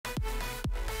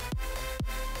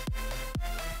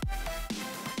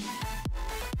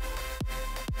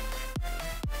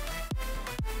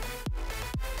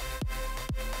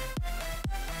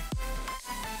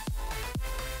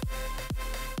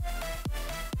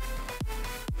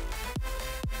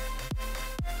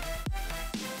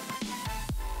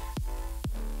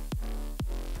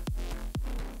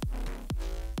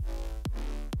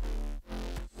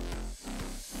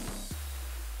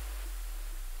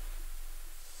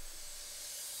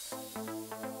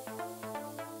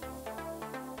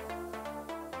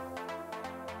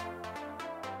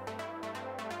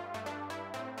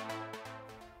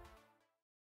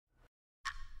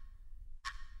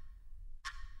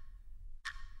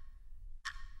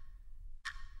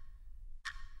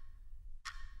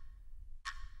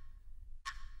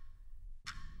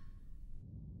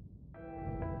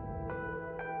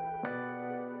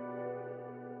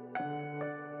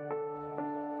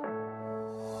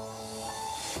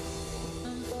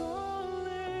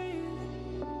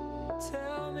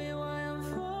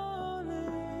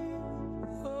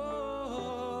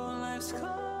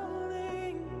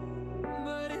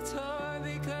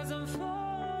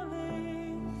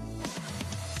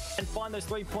find those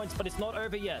 3 points, but it's not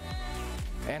over yet.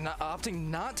 And opting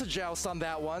not to joust on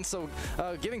that one, so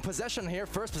giving possession here,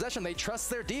 first possession. They trust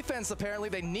their defense, apparently.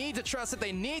 They need to trust it.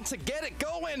 They need to get it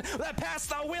going. That pass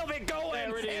though will be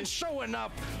going and showing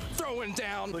up, throwing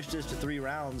down. Push this to 3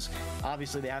 rounds.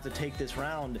 Obviously, they have to take this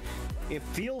round. It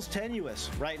feels tenuous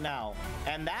right now,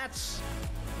 and that's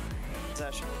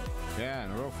possession. Yeah,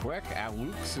 and real quick,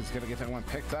 Luke's is going to get that one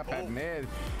picked up at mid,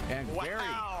 and very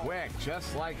quick,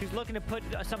 just like... He's looking to put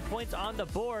some points on the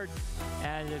board,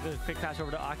 and there's a quick pass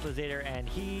over to Octalizator, and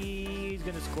he's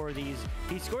going to score these.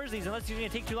 He scores these unless he's going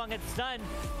to take too long at stun.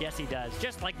 Yes, he does,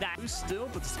 just like that. Still,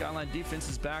 but the Skyline defense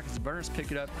is back as the Burners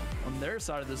pick it up on their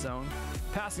side of the zone.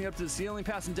 Passing up to the ceiling,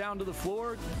 passing down to the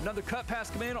floor. Another cut pass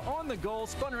command on the goal,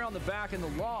 spun around the back, and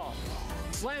the Law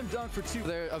slam dunk for 2.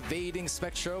 They're evading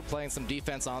Spectro, playing some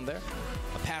defense on there.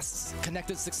 A pass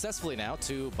connected successfully now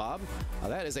to Bob.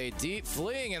 That is a deep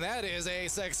fling, and that is a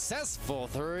successful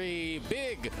 3.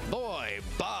 Big boy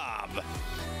Bob.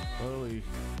 Literally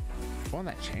pulling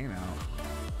that chain out.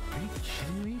 Are you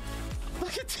kidding me?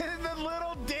 Look at the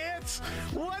little dance.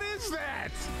 What is that?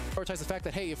 Prioritize the fact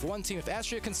that, hey, if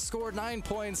Astria can score 9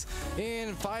 points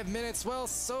in 5 minutes, well,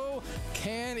 so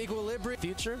can Equilibrium.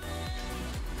 Future.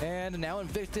 And now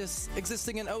Invictus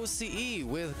existing in OCE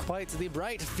with quite the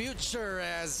bright future,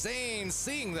 as Zane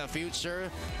seeing the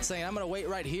future, saying, I'm going to wait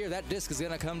right here. That disc is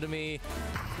going to come to me.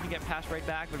 You get passed right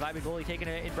back, but Vibey goalie taking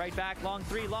it right back. Long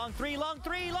three,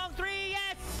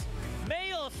 yes!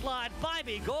 Mail slot,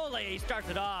 Vibey goalie starts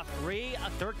it off.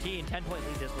 3-13, 10-point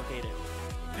lead dislocated.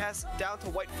 Pass down to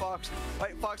White Fox.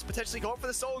 White Fox potentially going for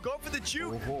the solo, going for the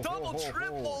juke. Double,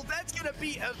 triple. That's going to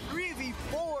be a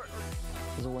 3v4.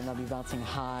 This will not be bouncing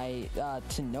high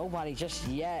to nobody just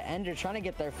yet. Ender trying to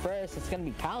get there first. It's going to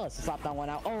be Palace to stop that one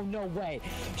out. Oh, no way.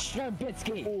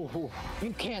 Strabitsky.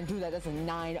 You can't do that. That's a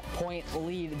 9-point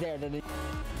lead there. I don't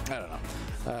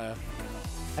know.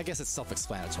 I guess it's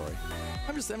self-explanatory.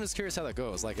 I'm just curious how that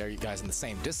goes. Like, are you guys in the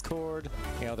same Discord?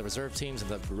 You know, the reserve teams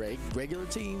and the regular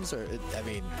teams? Or, I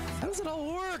mean, how does it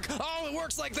all work? Oh, it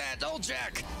works like that. Oh,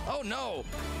 Jack. Oh, no.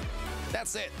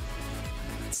 That's it.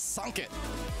 Sunk it.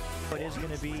 It is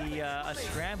going to be a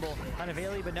scramble on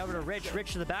Availi, but over to Rich.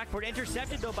 Rich to the backboard.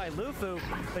 Intercepted, though, by Lufu,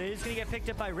 but it is going to get picked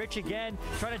up by Rich again.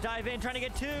 Trying to dive in, trying to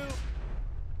get 2.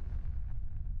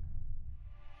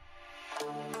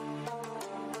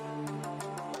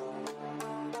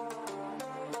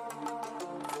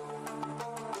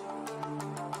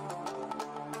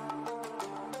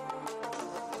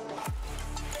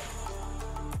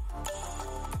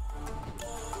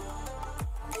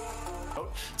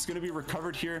 It's going to be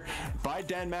recovered here by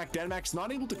Danmac. Danmac's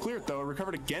not able to clear it, though.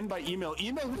 Recovered again by Email.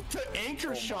 Email with the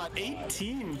anchor shot.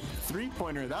 18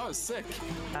 3-pointer. That was sick.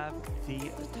 Have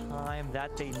the time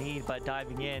that they need, but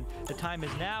diving in. The time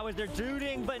is now as they're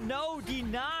duding, but no,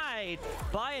 denied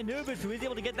by Anubis, who is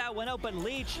able to get that one out, but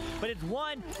Leech. But it's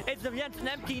one. It's against an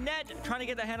empty net. Trying to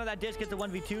get the hand on that disc. Gets the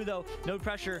 1v2, though. No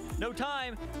pressure. No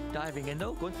time. Diving in,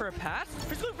 though. Going for a pass.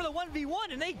 He's going for the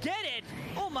 1v1, and they get it.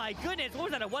 Oh, my goodness. What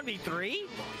was that, a 1v3?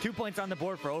 2 points on the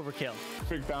board for overkill.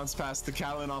 Big bounce pass to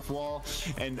Callan off wall,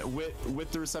 and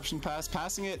with the reception pass,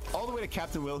 passing it all the way to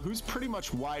Captain Will, who's pretty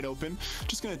much wide open.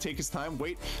 Just going to take his time,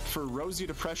 wait for Rosie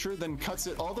to pressure, then cuts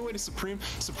it all the way to Supreme.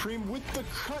 Supreme with the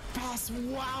cut pass.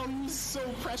 Wow, he was so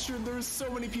pressured. There were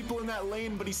so many people in that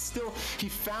lane, but he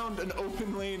found an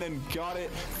open lane and got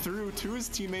it through to his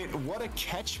teammate. What a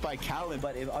catch by Callan.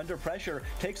 But if under pressure,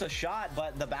 takes a shot,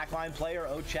 but the backline player,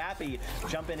 O'Chappie,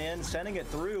 jumping in, sending it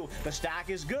through. The stack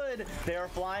is good. They're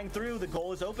flying through. The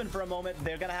goal is open for a moment.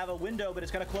 They're going to have a window, but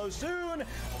it's going to close soon.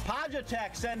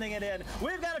 Pajatek sending it in.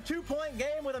 We've got a 2-point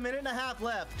game with a 1.5 minutes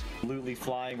left. Absolutely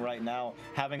flying right now,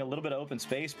 having a little bit of open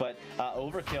space, but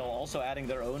Overkill also adding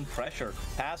their own pressure.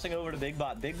 Passing over to Big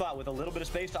Bot. Big Bot with a little bit of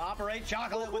space to operate.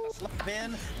 Chocolate with a slap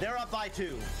in. They're up by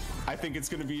 2. I think it's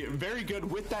going to be very good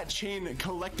with that chain,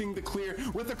 collecting the clear,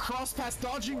 with the cross pass,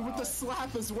 dodging with the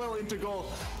slap as well into goal.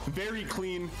 Very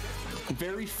clean,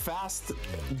 very fast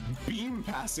beam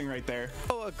passing right there.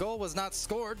 Oh, a goal was not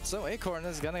scored, so Acorn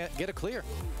is going to get a clear.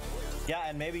 Yeah,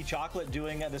 and maybe Chocolate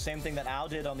doing the same thing that Al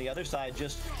did on the other side,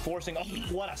 just forcing, oh,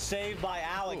 what a save by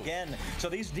Al again. So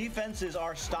these defenses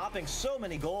are stopping so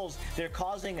many goals. They're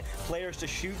causing players to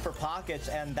shoot for pockets,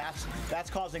 and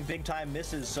that's causing big time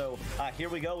misses. So here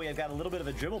we go. We have got a little bit of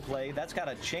a dribble play. That's got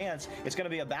a chance. It's going to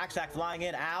be a backsack flying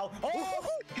in. Al. Oh,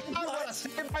 what a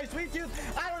save by Sweet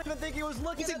Tooth. I don't even think he was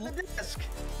looking at the disc.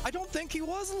 I don't think he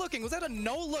was looking. Was that a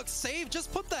no-look save?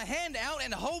 Just put the hand out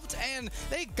and hoped, and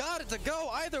they got it to go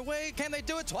either way. Can they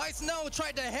do it twice? No.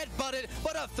 Tried to headbutt it,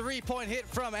 but a 3-point hit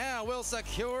from Al will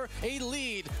secure a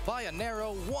lead by a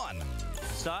narrow 1.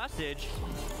 Sausage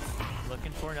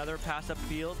looking for another pass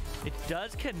upfield. It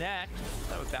does connect.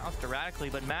 That would bounce erratically,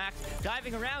 but Max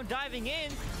diving around, diving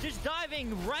in, just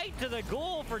diving right to the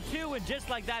goal for 2, and just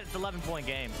like that, it's an 11-point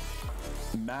game.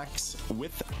 Max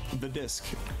with the disc,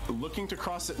 looking to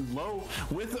cross it low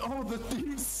with,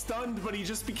 he's stunned, but he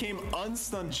just became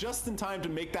unstunned just in time to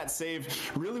make that save.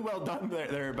 Really well done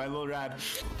there by Lil Rad.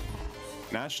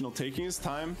 National taking his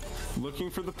time, looking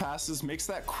for the passes, makes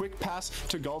that quick pass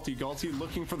to Galti. Galti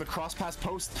looking for the cross pass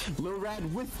post. Lil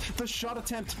Rad with the shot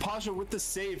attempt. Paja with the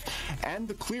save and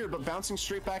the clear, but bouncing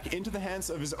straight back into the hands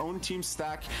of his own team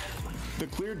stack. The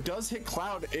clear does hit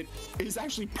Cloud. It is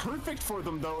actually perfect for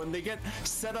them though, and they get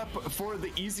set up for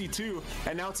the easy 2,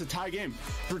 and now it's a tie game.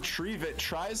 Retrieve it,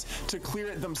 tries to clear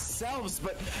it themselves,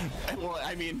 but, well,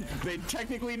 I mean, they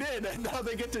technically did, and now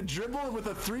they get to dribble with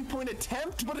a 3-point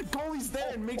attempt, but a goalie's there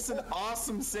and makes an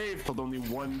awesome save. Killed only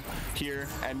 1 here,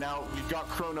 and now we've got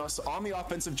Kronos on the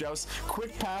offensive joust.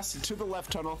 Quick pass to the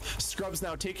left tunnel. Scrubs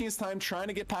now taking his time, trying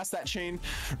to get past that chain.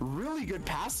 Really good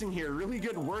passing here, really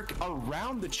good work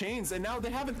around the chains, and now they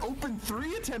have an open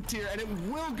 3 attempt here, and it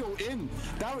will go in.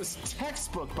 That was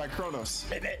textbook by Kronos.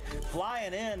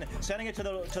 Flying in, sending it to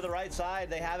the right side.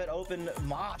 They have it open.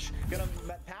 Mosh gonna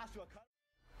pass to a cut.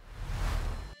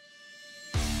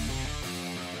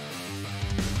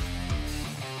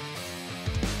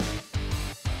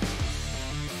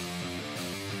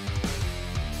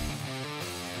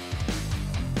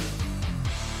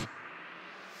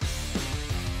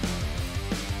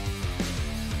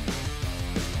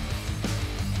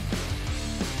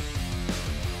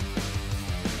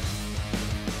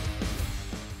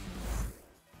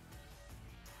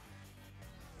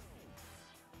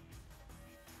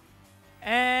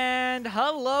 And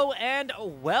hello and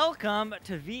welcome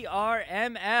to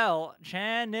VRML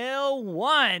Channel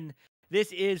 1.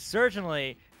 This is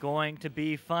certainly going to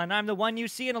be fun. I'm the one you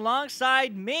see, and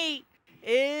alongside me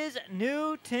is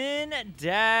Newton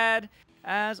Dad,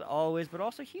 as always. But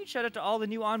also huge shout out to all the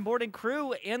new onboarding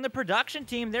crew and the production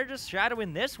team. They're just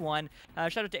shadowing this one.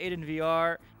 Shout out to Aiden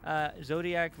VR,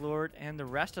 Zodiac Lord, and the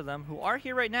rest of them who are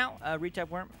here right now. Retap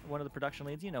Worm, one of the production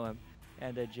leads, you know him.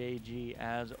 And JG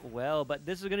as well. But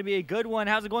this is going to be a good one.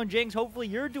 How's it going, Jinx? Hopefully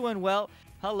you're doing well.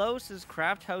 Hello, says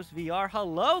Craft House VR.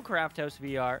 Hello, Craft House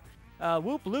VR.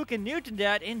 Whoop, Luke, and Newton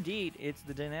Dad. Indeed, it's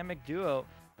the dynamic duo,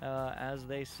 as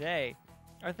they say.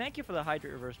 Thank you for the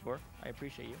Hydrate Reverse Board. I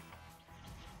appreciate you.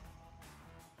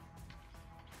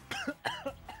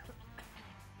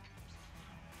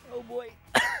 Oh, boy.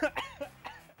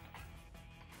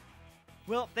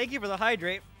 Well, thank you for the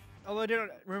Hydrate. Although I don't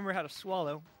remember how to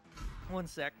swallow. One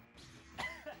sec.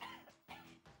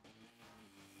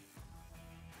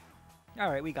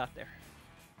 All right, we got there.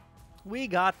 We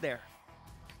got there.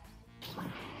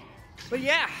 But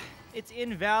yeah, it's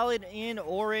Invalid in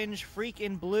orange, Freak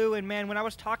in blue, and man, when I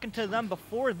was talking to them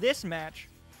before this match,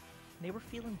 they were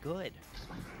feeling good.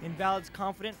 Invalid's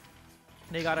confident.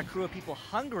 They got a crew of people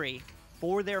hungry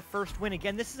for their first win.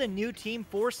 Again, this is a new team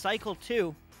for Cycle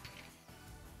 2.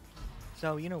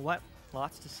 So, you know what?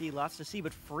 Lots to see, lots to see.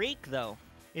 But Freak, though,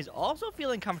 is also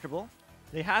feeling comfortable.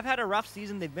 They have had a rough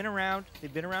season. They've been around.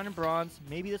 They've been around in bronze.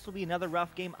 Maybe this will be another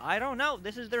rough game. I don't know.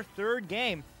 This is their 3rd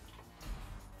game.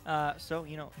 So,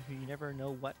 you know, you never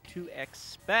know what to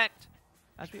expect.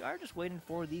 As we are just waiting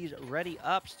for these ready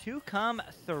ups to come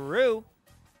through.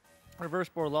 Reverse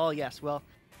board lol. Yes, well,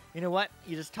 you know what?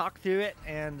 You just talk through it,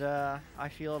 and I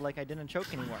feel like I didn't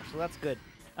choke anymore. So that's good.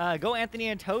 Go Anthony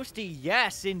and Toasty.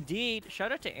 Yes, indeed.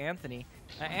 Shout out to Anthony.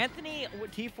 Anthony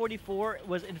T44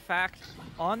 was, in fact,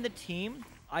 on the team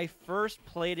I first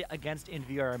played against in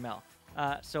VRML.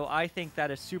 So I think that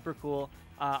is super cool.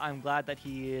 I'm glad that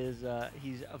he is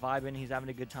he's vibing. He's having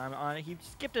a good time on it. He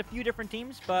skipped a few different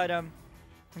teams, but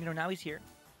you know, now he's here.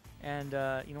 And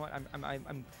you know what? I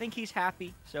think he's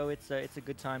happy. So it's a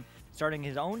good time starting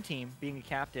his own team, being a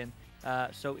captain.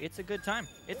 So it's a good time.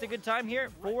 It's a good time here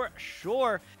for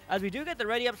sure. As we do get the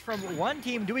ready ups from one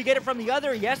team, do we get it from the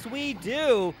other? Yes, we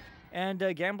do.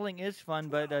 And gambling is fun,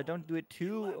 but don't do it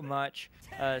too much.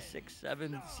 6,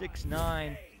 7, 6,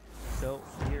 9. So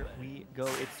here we go.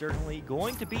 It's certainly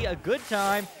going to be a good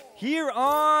time here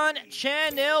on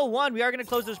Channel 1. We are going to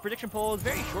close those prediction polls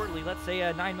very shortly. Let's say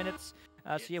 9 minutes.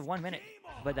 So you have 1 minute.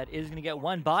 But that is going to get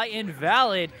won by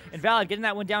Invalid. Invalid getting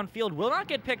that one downfield. Will not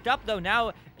get picked up, though.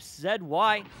 Now,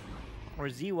 ZY or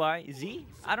ZY. Z?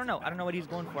 I don't know. I don't know what he's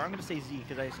going for. I'm going to say Z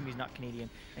because I assume he's not Canadian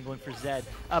and going for Z.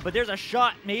 But there's a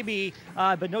shot, maybe.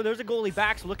 But no, there's a goalie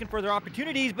back, so looking for their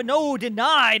opportunities. But no,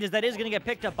 denied, as that is going to get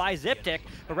picked up by Ziptic.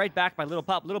 But right back by Little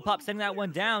Pup. Little Pup sending that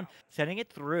one down, sending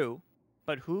it through.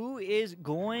 But who is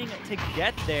going to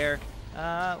get there?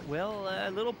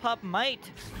 Little Pup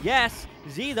might. Yes,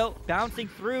 Z, though, bouncing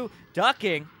through,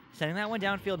 ducking, sending that one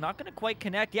downfield. Not going to quite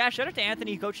connect. Yeah, shout out to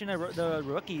Anthony coaching the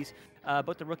rookies,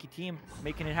 both the rookie team,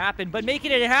 making it happen. But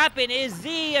making it happen is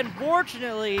Z,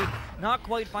 unfortunately. Not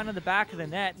quite finding the back of the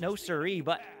net. No siree,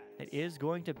 but it is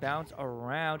going to bounce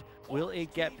around. Will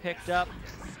it get picked up?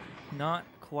 Not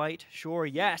quite sure.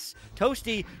 Yes,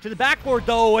 Toasty to the backboard,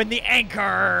 though, and the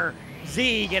anchor.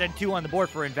 Z getting 2 on the board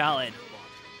for Invalid.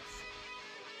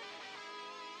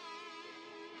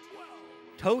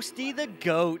 Toasty the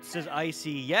GOAT, says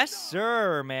Icy. Yes,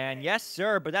 sir, man. Yes,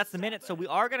 sir. But that's the minute, so we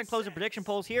are going to close the prediction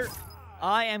polls here.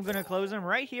 I am going to close them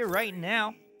right here, right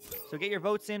now. So get your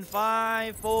votes in.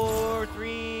 5, 4,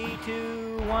 3,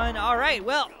 2, 1. All right,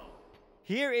 well,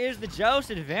 here is the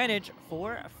Joust advantage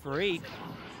for Freak.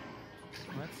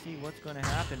 Let's see what's going to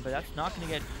happen, but that's not going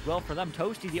to get well for them.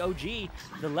 Toasty, the OG,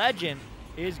 the legend,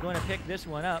 is going to pick this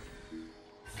one up.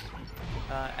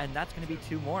 And that's going to be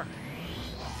 2 more.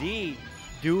 Z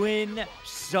doing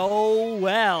so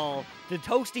well. The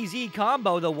Toasty Z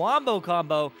combo, the Wombo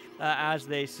combo, as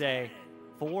they say.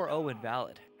 4-0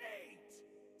 Invalid.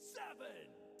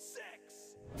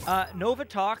 Nova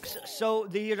Talks, so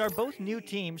these are both new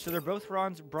teams, so they're both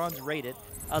bronze rated.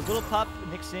 Little Pup,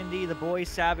 Nick Cindy, the boys,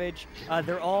 Savage,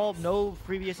 they're all no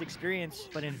previous experience,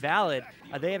 but Invalid,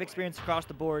 they have experience across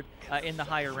the board in the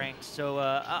higher ranks. So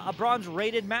a bronze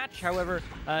rated match, however,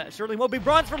 certainly won't be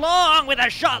bronze for long with a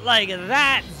shot like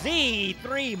that. Z,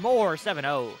 3 more,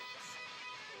 7-0.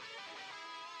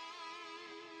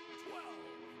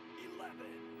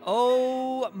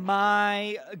 Oh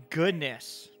my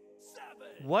goodness.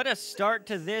 What a start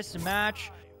to this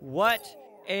match. What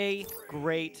a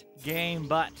great game,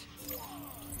 but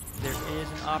there is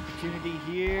an opportunity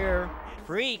here.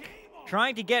 Freak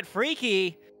trying to get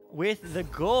freaky with the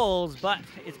goals, but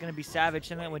it's going to be Savage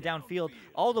sending that one downfield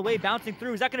all the way, bouncing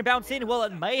through. Is that going to bounce in? Well,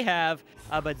 it may have,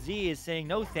 but Z is saying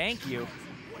no thank you.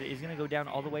 He's going to go down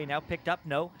all the way now. Picked up,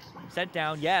 no. Sent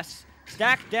down, yes.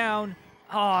 Stacked down.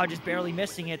 Oh, just barely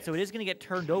missing it, so it is going to get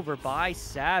turned over by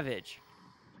Savage.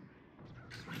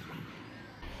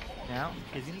 Now,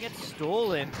 is he going to get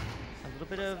stolen? A little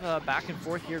bit of back and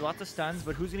forth here. Lots of stuns,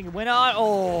 but who's going to win on?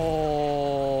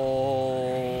 Oh!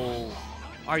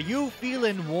 Are you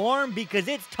feeling warm? Because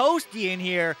it's Toasty in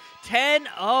here.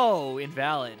 10-0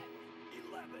 Invalid.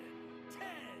 11, 10,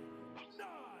 9,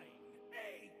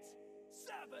 8,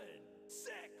 7,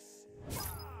 6, 5.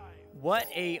 What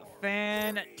a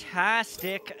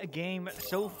fantastic game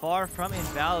so far from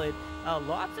Invalid.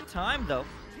 Lots of time, though,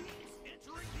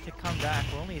 to come back.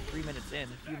 We're only 3 minutes in,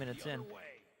 a few minutes in.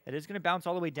 It is going to bounce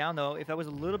all the way down, though. If that was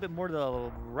a little bit more to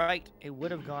the right, it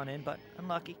would have gone in, but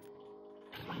unlucky.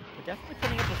 But definitely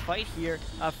putting up a fight here.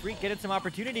 Freak getting some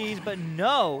opportunities, but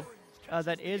no.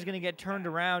 That is going to get turned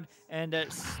around and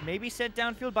maybe sent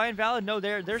downfield by Invalid. No,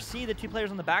 they're C, the 2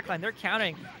 players on the back line. They're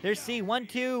counting. There's C,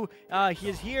 1-2. He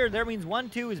is here. That means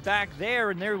 1-2 is back there,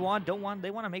 and they want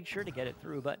to make sure to get it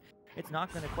through, but it's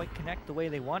not going to quite connect the way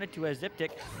they want it to as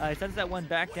Ziptic. Sends that one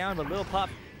back down, but Little Pup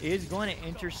is going to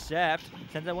intercept.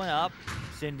 Sends that one up.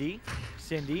 Cindy,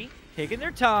 taking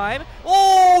their time.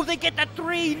 Oh, they get the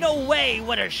 3. No way.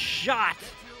 What a shot.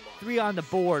 3 on the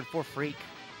board for Freak.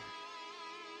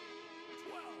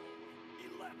 12,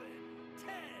 11,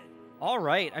 10. All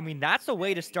right. I mean, that's a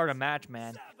way to start a match,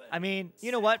 man. I mean,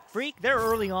 you know what? Freak, they're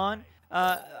early on.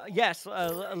 Yes,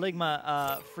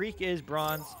 Ligma, Freak is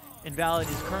bronze. Invalid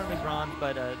is currently bronze,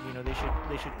 but you know, they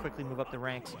should quickly move up the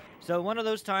ranks. So one of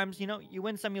those times, you know, you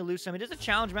win some, you lose some. It is a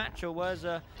challenge match, so it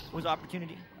was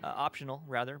optional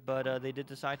rather, but they did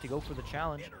decide to go for the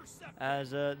challenge, as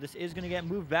this is going to get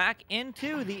moved back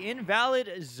into the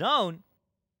Invalid zone,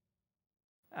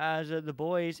 as the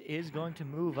boys is going to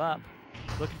move up,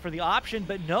 looking for the option,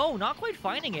 but no, not quite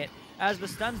finding it. As the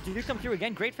stuns do come through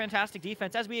again, great, fantastic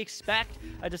defense, as we expect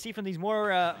to see from these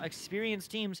more experienced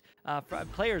teams,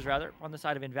 players rather, on the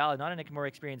side of Invalid, not a more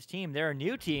experienced team. They're a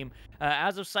new team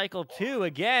as of Cycle 2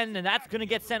 again, and that's going to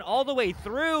get sent all the way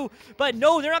through. But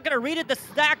no, they're not going to read it. The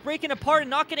stack breaking apart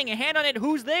and not getting a hand on it.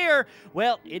 Who's there?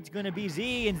 Well, it's going to be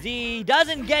Z, and Z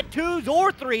doesn't get 2s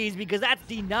or 3s because that's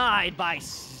denied by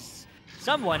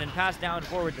someone and passed down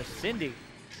forward to Cindy.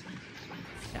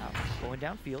 Now, going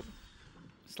downfield.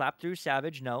 Slap through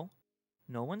Savage, no.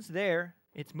 No one's there.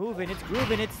 It's moving, it's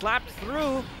grooving, it's slapped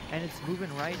through, and it's moving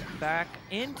right back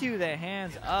into the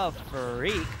hands of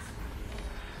Freak.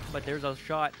 But there's a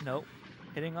shot, no.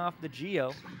 Hitting off the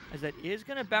Geo, as that is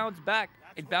going to bounce back.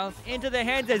 It bounced into the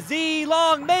hands of Z,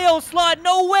 long mail slot,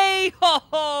 no way! Ho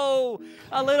ho!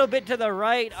 A little bit to the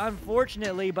right,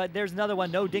 unfortunately, but there's another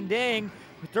one, no ding ding.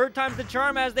 Third time's the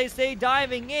charm, as they say,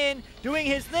 diving in, doing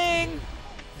his thing.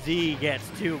 Z gets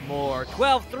 2 more.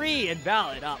 12-3,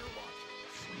 Invalid up.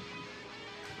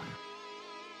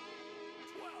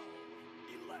 12,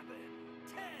 11,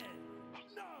 10,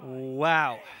 9,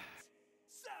 Wow.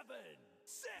 7,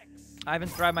 6. Ivan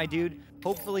Thrive, my dude.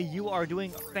 Hopefully you are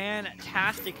doing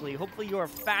fantastically. Hopefully you are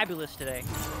fabulous today.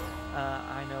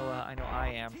 I know I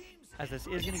am. As this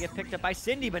is going to get picked up by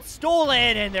Cindy, but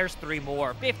stolen, and there's 3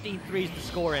 more. 15 threes to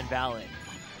score, Invalid.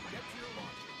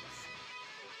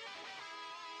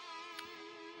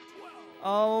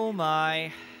 Oh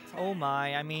my. Oh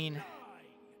my. I mean,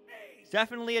 it's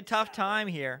definitely a tough time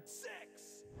here.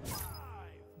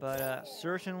 But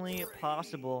certainly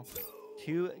possible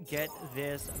to get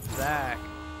this back.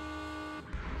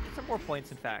 Get some more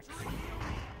points, in fact.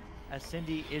 As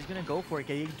Cindy is going to go for it.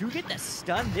 You do get the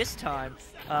stun this time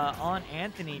on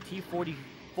Anthony,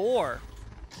 T44.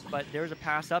 But there's a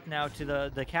pass up now to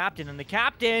the captain. And the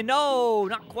captain, no,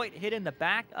 not quite hit in the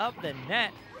back of the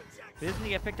net. It is going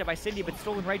to get picked up by Cindy, but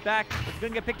stolen right back. It's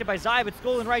going to get picked up by Zai, but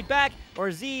stolen right back. Or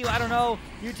Z, I don't know.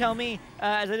 You tell me.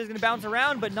 As it is going to bounce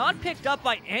around, but not picked up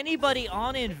by anybody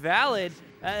on Invalid.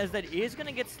 As that is going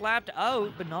to get slapped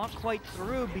out, but not quite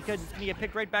through, because it's going to get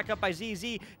picked right back up by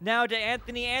ZZ. Now to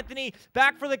Anthony. Anthony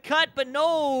back for the cut, but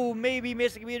no, maybe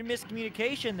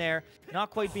miscommunication there. Not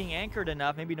quite being anchored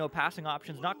enough. Maybe no passing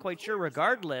options. Not quite sure.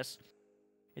 Regardless,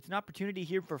 it's an opportunity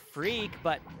here for Freak,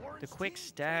 but the quick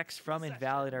stacks from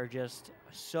Invalid are just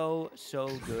so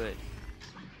good.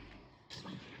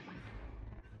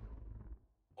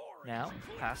 Now,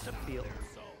 pass upfield.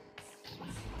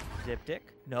 Ziptic.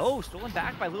 No, stolen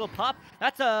back by Little Pup.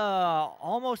 That's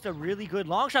almost a really good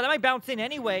long shot. That might bounce in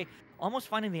anyway. Almost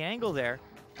finding the angle there.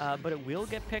 But it will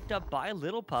get picked up by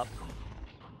Little Pup.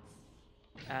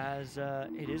 As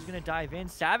it is going to dive in.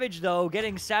 Savage, though,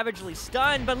 getting savagely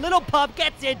stunned. But Little Pup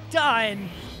gets it done.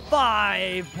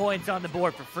 5 points on the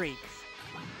board for Freak.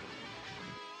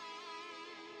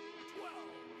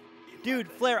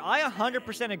 Dude, Flair, I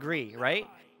 100% agree, right?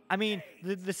 I mean,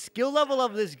 the skill level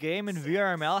of this game in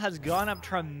VRML has gone up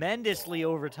tremendously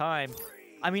over time.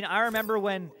 I mean, I remember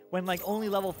when like only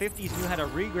level 50s knew how to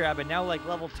regrab, and now like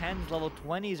level 10s, level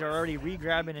 20s are already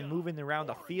regrabbing and moving around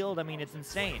the field. I mean, it's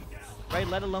insane, right?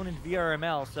 Let alone in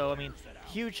VRML. So, I mean,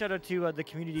 huge shout out to the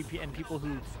community and people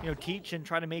who, you know, teach and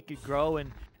try to make it grow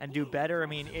and do better. I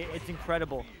mean, it's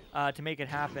incredible to make it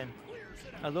happen.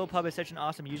 Lil Pub is such an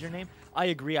awesome username. I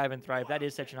agree, Ivan Thrive. That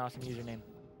is such an awesome username.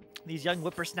 These young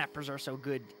whippersnappers are so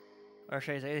good. Or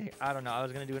should I say, I don't know. I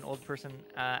was going to do an old person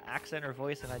accent or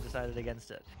voice, and I decided against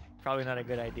it. Probably not a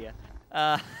good idea.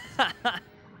 Yeah.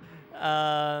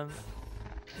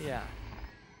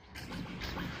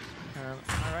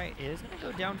 All right. It is going to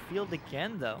go downfield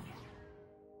again, though.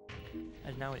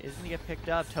 As now it is going to get picked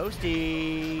up.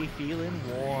 Toasty feeling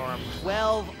warm.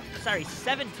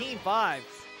 17-5.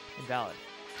 Invalid.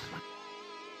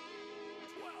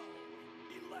 12,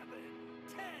 11,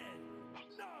 10,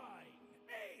 9,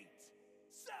 8,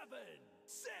 7,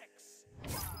 6,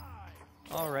 5.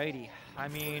 Alrighty. I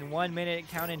mean, 1 minute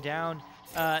counting down.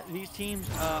 These teams,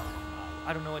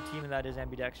 I don't know what team that is,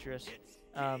 ambidextrous.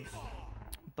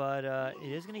 But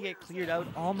it is going to get cleared out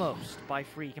almost by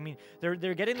Freak. I mean, they're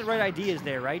getting the right ideas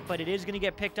there, right? But it is going to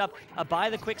get picked up by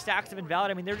the quick stacks of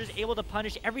Invalid. I mean, they're just able to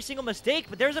punish every single mistake,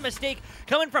 but there's a mistake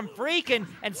coming from Freak, and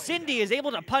Cindy is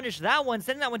able to punish that one,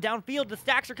 sending that one downfield. The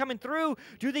stacks are coming through.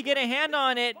 Do they get a hand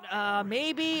on it?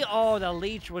 Maybe. Oh, the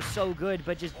leech was so good,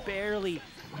 but just barely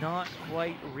not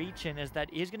quite reaching, as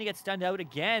that is going to get stunned out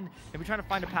again. Maybe trying to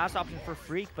find a pass option for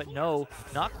Freak, but no,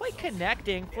 not quite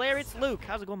connecting. Flair, it's Luke.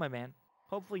 How's it going, my man?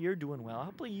 Hopefully you're doing well.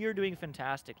 Hopefully you're doing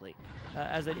fantastically.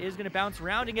 As it is going to bounce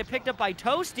around and get picked up by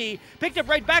Toasty. Picked up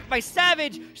right back by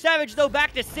Savage. Savage, though,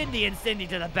 back to Cindy, and Cindy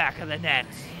to the back of the net.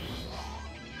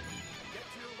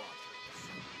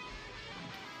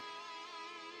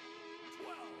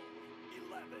 12,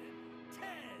 11, 10,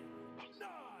 9,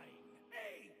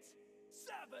 8,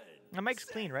 7. My mic's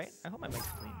clean, right? I hope my mic's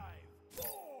clean. 5,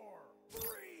 4,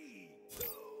 3, 2.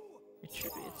 It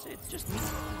should be. It's just me.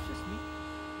 It's just me.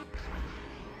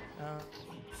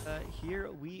 Here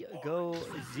we go.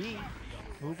 Z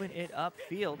moving it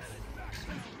upfield.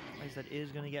 Like I said,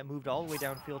 is going to get moved all the way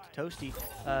downfield to Toasty.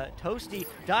 Toasty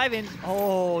diving.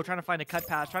 Oh, trying to find a cut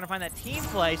pass. Trying to find that team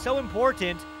play. So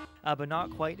important, but not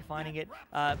quite finding it.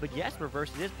 But yes, reverse.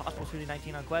 It is possible shooting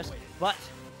 19 on Quest. But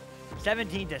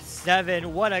 17-7.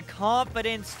 What a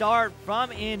confident start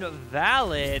from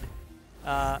Invalid.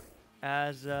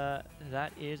 as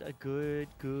that is a good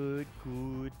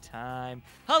time.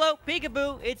 Hello,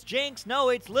 Peekaboo. It's Jinx. No,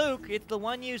 it's Luke. It's the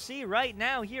one you see right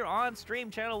now here on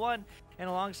stream, Channel 1. And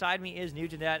alongside me is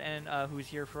Newtondat, and who's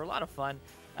here for a lot of fun.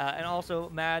 And also,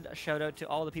 mad shout out to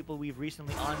all the people we've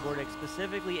recently onboarded,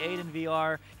 specifically Aiden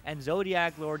VR and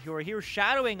Zodiac Lord, who are here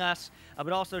shadowing us.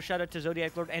 But also shout out to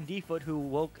Zodiac Lord and D-Foot, who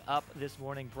woke up this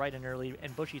morning bright and early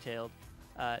and bushy-tailed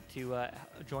to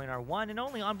join our one and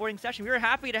only onboarding session. We were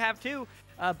happy to have two,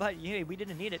 but yeah, we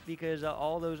didn't need it because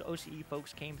all those OCE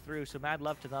folks came through, so mad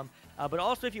love to them. But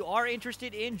also, if you are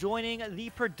interested in joining the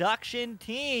production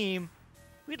team,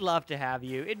 we'd love to have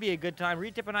you. It'd be a good time.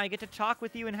 Retip and I get to talk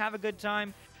with you and have a good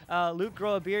time. Luke,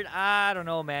 grow a beard. I don't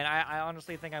know, man. I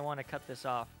honestly think I want to cut this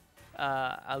off,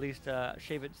 at least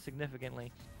shave it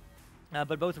significantly.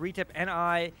 But both Retip and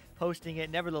I posting it,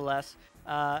 nevertheless.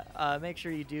 Make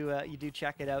sure you do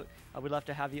check it out. We'd love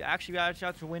to have you. Actually, we got a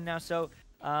chance to win now. So,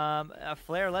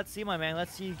 Flair, let's see, my man.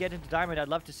 Let's see you get into Diamond. I'd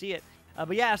love to see it.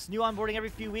 But yes, new onboarding every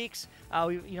few weeks.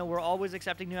 We're always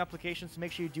accepting new applications, so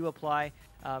make sure you do apply.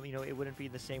 It wouldn't be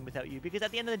the same without you, because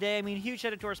at the end of the day, I mean, huge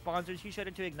shout out to our sponsors, huge shout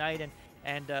out to Ignite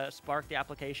and Spark, the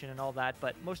application, and all that.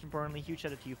 But most importantly, huge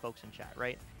shout out to you folks in chat,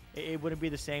 right? It wouldn't be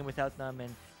the same without them,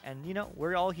 and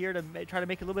we're all here to try to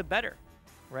make it a little bit better,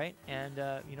 right? And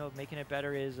making it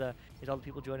better is all the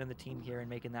people joining the team here and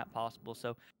making that possible.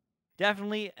 So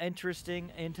definitely interesting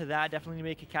into that. Definitely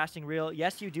make it casting real.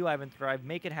 Yes, you do, Ivan Thrive.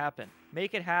 Make it happen.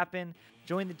 Make it happen.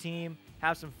 Join the team.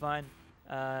 Have some fun.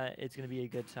 It's going to be a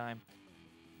good time.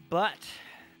 But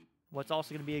what's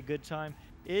also going to be a good time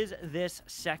is this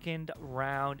second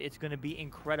round. It's going to be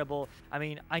incredible. I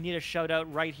mean, I need a shout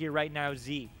out right here, right now,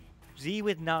 Z. Z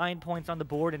with 9 points on the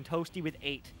board and Toasty with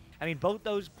 8. I mean, both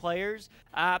those players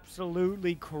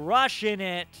absolutely crushing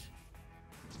it.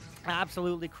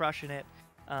 Absolutely crushing it.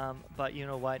 But you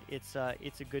know what? It's a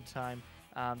good time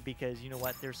because you know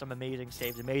what? There's some amazing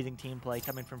saves, amazing team play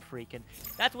coming from Freak, and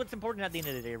that's what's important at the end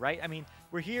of the day, right? I mean,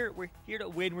 we're here to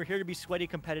win. We're here to be sweaty,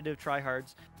 competitive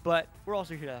tryhards, but we're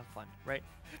also here to have fun, right?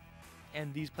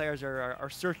 And these players are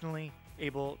certainly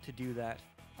able to do that.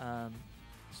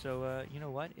 So you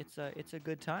know what? It's a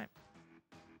good time.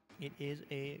 It is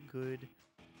a good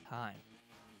time.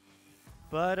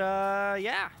 But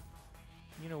yeah.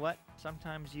 You know what?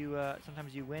 Sometimes you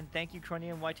win. Thank you,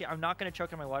 Chromium YT. I'm not gonna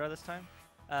choke on my water this time.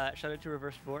 Shout out to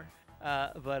Reverse Boar.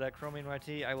 But Chromium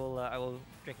YT, I will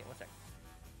drink it. 1 sec.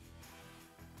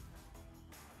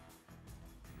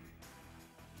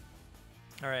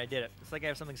 All right, I did it. It's like I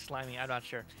have something slimy. I'm not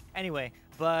sure. Anyway,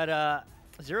 but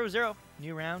 0-0,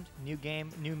 new round, new game,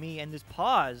 new me, and this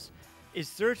pause is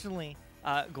certainly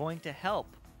going to help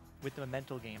with the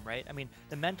mental game, right? I mean,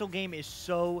 the mental game is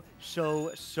so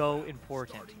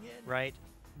important, right?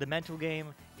 The mental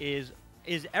game is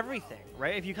everything,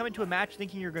 right? If you come into a match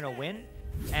thinking you're gonna win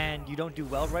and you don't do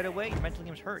well right away, your mental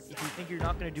game's hurt. If you think you're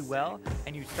not gonna do well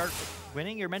and you start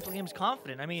winning, your mental game's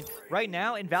confident. I mean, right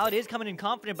now, Invalid is coming in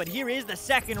confident, but here is the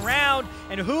second round,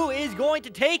 and who is going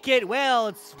to take it? Well,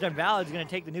 it's Invalid's gonna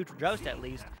take the neutral joust at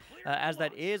least. As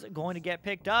that is going to get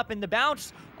picked up, and the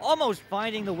bounce almost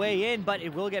finding the way in, but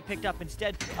it will get picked up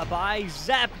instead by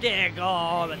Zeptic.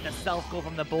 Oh, but the self goal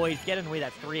from the boys. Get in the way.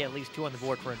 That's 3, at least 2 on the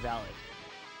board for Invalid.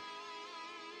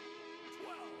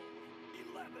 12,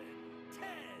 11, 10,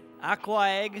 Aqua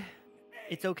Egg,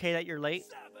 it's okay that you're late,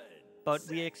 7, but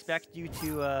we expect you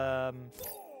to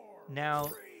now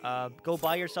go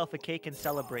buy yourself a cake and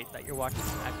celebrate that you're watching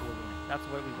some Aqua win. That's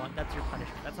what we want. That's your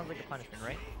punishment. That sounds like a punishment,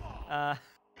 right?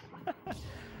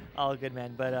 All good,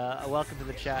 man. But welcome to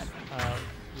the chat.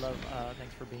 Love.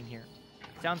 Thanks for being here.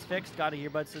 Sounds fixed. Got a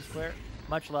earbud, says Flair.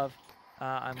 Much love.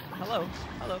 Hello.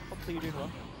 Hopefully you're doing well.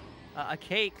 A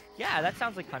cake. Yeah, that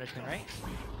sounds like punishment, right?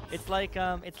 It's like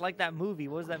that movie.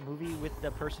 What was that movie with the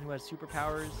person who has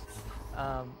superpowers,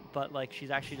 but like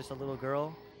she's actually just a little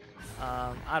girl?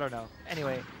 I don't know.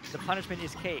 Anyway, the punishment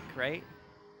is cake, right?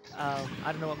 I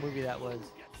don't know what movie that was.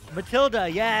 Matilda.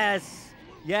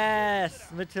 Yes,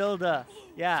 Matilda.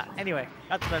 Yeah, anyway,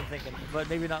 that's what I'm thinking. But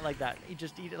maybe not like that. You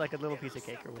just eat it like a little piece of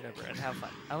cake or whatever and have fun.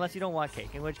 Unless you don't want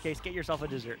cake, in which case, get yourself a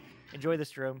dessert. Enjoy the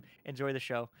stream, enjoy the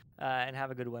show, and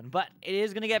have a good one. But it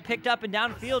is going to get picked up and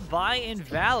downfield by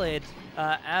Invalid,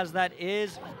 as that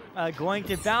is going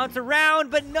to bounce around.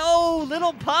 But no,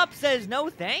 Little Pup says no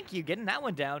thank you, getting that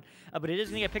one down. But it is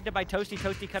going to get picked up by Toasty.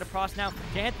 Toasty cut across now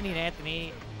to Anthony, and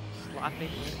Anthony slopping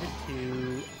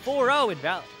into 4-0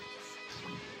 Invalid.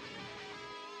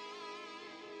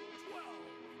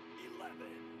 11,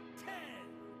 10,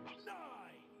 9,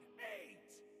 8,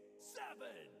 7,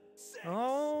 6.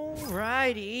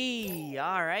 Alrighty.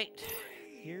 Alright.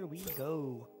 Here we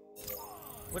go.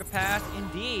 What a pass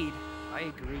indeed I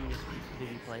agree with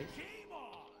Vivi plays.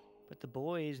 But the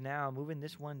boys now moving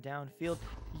this one downfield.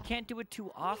 You can't do it too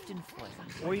often, Flip,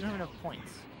 or you don't have enough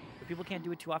points. But people can't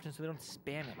do it too often, so they don't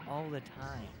spam it all the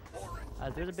time.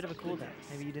 There's a bit of a cooldown.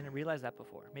 Maybe you didn't realize that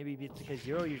before. Maybe it's because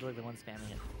you're usually the one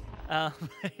spamming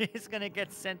it. It's gonna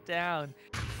get sent down.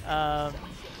 As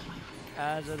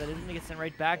that is gonna get sent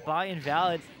right back by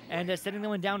Invalid, and sending the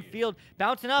one downfield,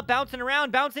 bouncing up, bouncing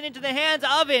around, bouncing into the hands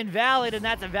of Invalid, and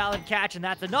that's a valid catch, and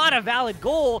that's not a valid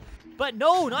goal. But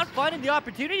no, not finding the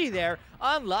opportunity there.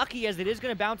 Unlucky, as it is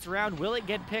going to bounce around. Will it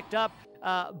get picked up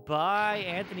by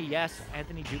Anthony? Yes,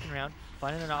 Anthony juking around,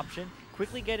 finding an option.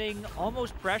 Quickly getting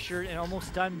almost pressured and almost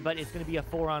stunned, but it's going to be a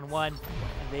 4-on-1. And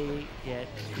they get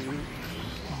 2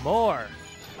 more.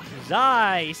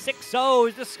 Zai, 6-0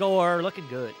 is the score. Looking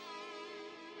good.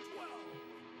 12,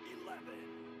 11,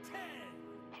 10.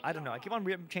 I don't know. I keep on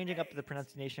changing up the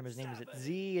pronunciation of his name. Is it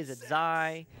Z? Is it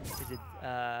Zai? Is it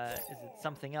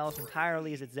something else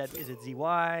entirely? Is it Z? Is it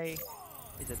ZY?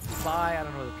 Is it Spy? I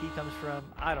don't know where the P comes from.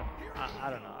 I don't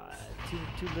know.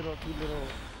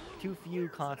 Too few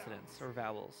consonants or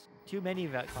vowels. Too many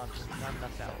consonants, not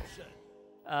enough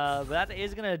vowels. But that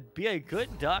is gonna be a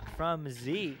good duck from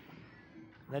Z.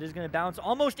 That is going to bounce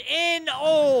almost in.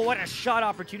 Oh, what a shot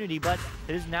opportunity. But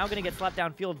it is now going to get slapped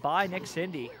downfield by Nick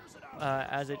Cindy.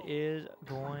 As it is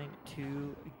going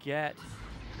to get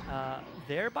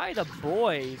there by the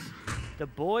boys. The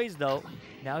boys, though,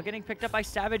 now getting picked up by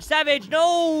Savage. Savage,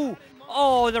 no!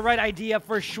 Oh, the right idea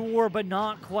for sure, but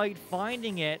not quite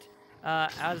finding it.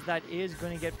 As that is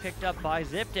going to get picked up by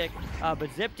Ziptic. But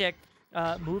Ziptic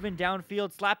moving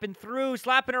downfield, slapping through,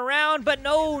 slapping around, but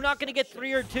no, not going to get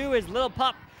 3 or 2 as Little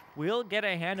Pup will get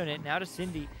a hand on it. Now to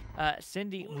Cindy.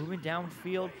 Cindy moving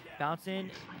downfield, bouncing.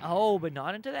 Oh, but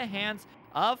not into the hands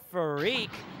of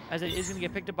Farik, as it is going to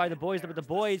get picked up by the boys. But the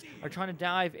boys are trying to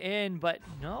dive in, but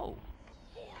no.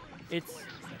 It's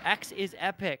X is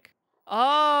epic.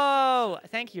 Oh,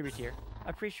 thank you, Retier. I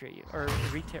appreciate you. Or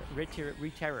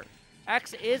Reterror.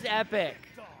 X is epic.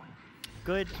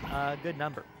 Good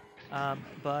number.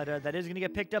 But that is going to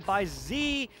get picked up by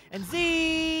Z. And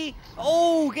Z,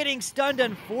 oh, getting stunned,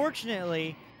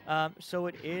 unfortunately. So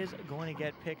it is going to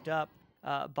get picked up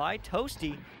by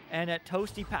Toasty. And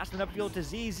Toasty passing it upfield to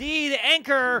Z. Z, the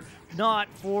anchor, not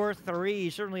for 3.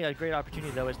 Certainly a great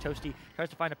opportunity, though, as Toasty tries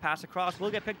to find a pass across.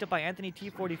 Will get picked up by Anthony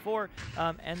T44.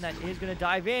 And that is going to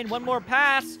dive in. One more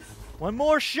pass. One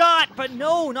more shot. But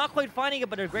no, not quite finding it,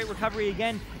 but a great recovery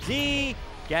again. Z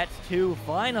gets to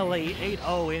finally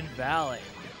 8-0 Invalid.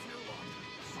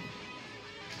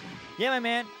 Yeah, my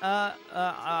man.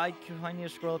 I need to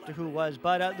scroll up to who it was,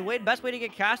 but the best way to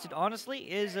get casted,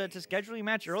 honestly, is to schedule your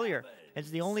match earlier. It's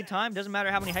the only time. Doesn't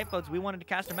matter how many hype votes we wanted to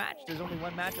cast a match. There's only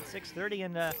one match at 6:30,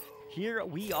 and here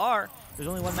we are. There's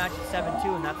only one match at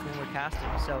 7:02, and that's when we're casting.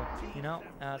 So, you know,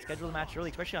 schedule the match early,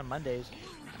 especially on Mondays,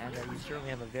 and you certainly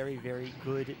have a very, very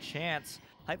good chance.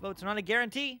 Hype votes are not a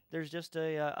guarantee. There's just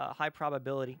a high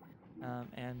probability.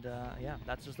 Yeah,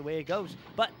 that's just the way it goes.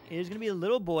 But it is going to be the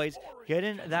little boys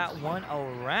getting that one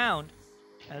around,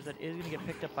 as that is going to get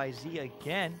picked up by Z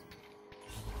again.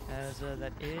 As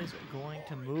that is going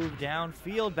to move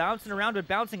downfield, bouncing around, but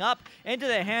bouncing up into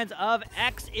the hands of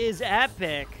X is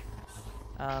epic.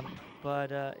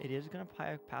 But it is going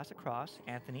to pass across.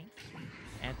 Anthony.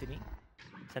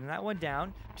 Sending that one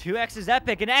down. 2X is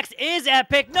epic, and X is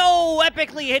epic. No,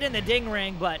 epically hitting the ding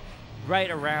ring, but right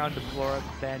around the floor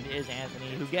bend is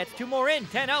Anthony, who gets 2 more in.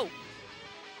 10-0. 12,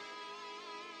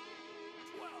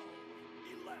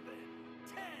 11,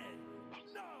 10,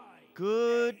 9.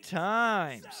 Good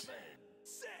times. 7,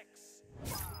 6,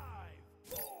 5,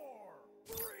 4,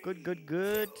 3.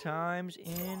 Good times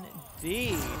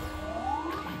indeed.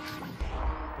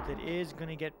 But it is going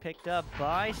to get picked up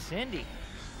by Cindy.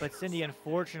 But Cindy,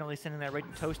 unfortunately, sending that right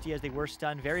to Toasty as they were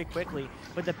stunned very quickly.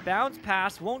 But the bounce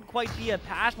pass won't quite be a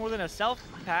pass, more than a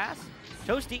self-pass.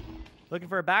 Toasty looking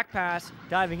for a back pass,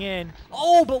 diving in.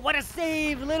 Oh, but what a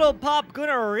save! Little Pup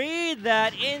gonna read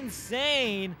that.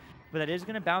 Insane. But that is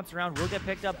gonna bounce around. Will get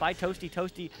picked up by Toasty.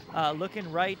 Toasty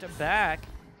looking right back,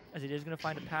 as it is gonna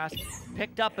find a pass.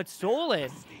 Picked up, but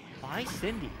stolen by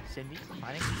Cindy. Cindy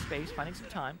finding some space, finding some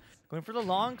time. Going for the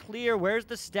long clear. Where's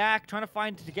the stack? Trying to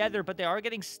find it together, but they are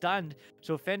getting stunned.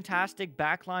 So fantastic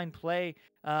backline play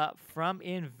from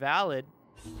Invalid.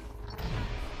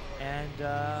 And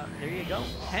there you go.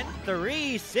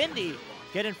 10-3. Cindy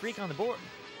getting freak on the board.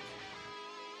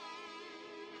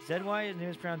 ZY, his name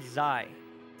is pronounced Zai.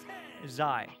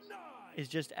 Zai is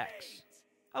just X.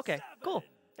 Okay, cool.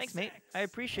 Thanks, mate. I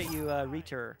appreciate you,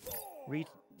 Retierer.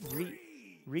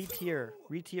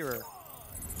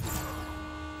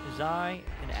 Zai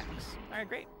and X. All right,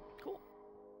 great. Cool.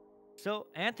 So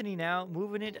Anthony now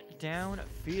moving it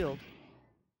downfield.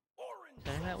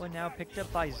 And that one now picked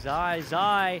up by Zai.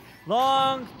 Zai,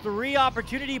 long 3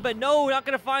 opportunity, but no, not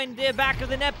going to find the back of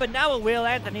the net, but now it will.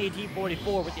 Anthony,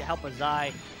 T44 with the help of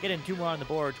Zai, getting 2 more on the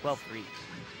board, 12-3. 12,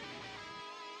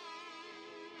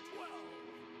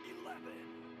 11,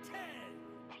 10,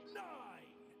 9,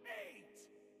 8,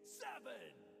 7,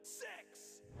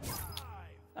 6,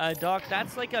 5. Doc,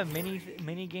 that's like a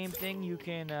mini game thing you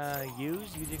can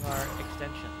use using our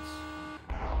extensions.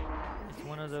 It's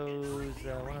one of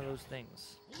those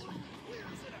things.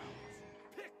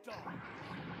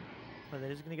 But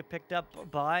it is going to get picked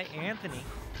up by Anthony.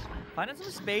 Finding some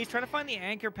space, trying to find the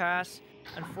anchor pass.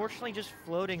 Unfortunately, just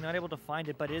floating, not able to find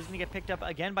it. But it is going to get picked up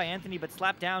again by Anthony, but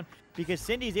slapped down because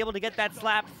Cindy's able to get that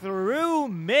slap through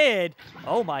mid.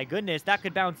 Oh my goodness, that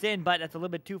could bounce in, but that's a little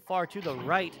bit too far to the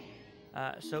right.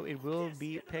 So it will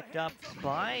be picked up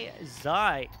by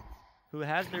Zai, who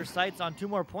has their sights on 2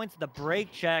 more points. The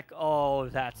break check. Oh,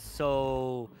 that's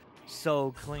so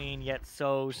clean, yet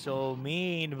so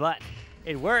mean, but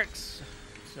it works.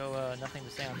 So nothing to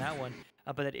say on that one.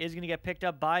 But it is going to get picked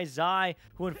up by Zai,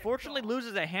 who unfortunately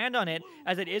loses a hand on it,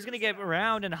 as it is going to get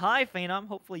around. And hi, Phenom.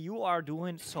 Hopefully you are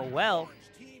doing so well,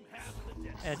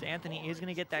 as Anthony is going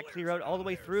to get that clear out all the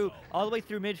way through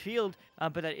midfield.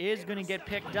 But that is going to get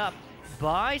picked up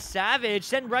by Savage.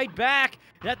 Send right back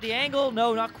at the angle.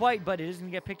 No, not quite, but it is going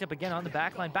to get picked up again on the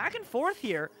back line. Back and forth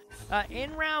here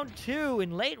in round 2,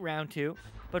 in late round 2.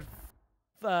 But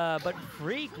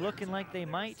Freak looking like they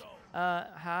might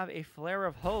have a flare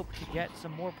of hope to get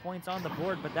some more points on the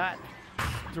board. But that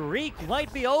streak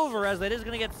might be over, as that is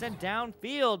going to get sent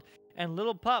downfield. And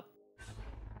Little Pup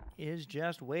is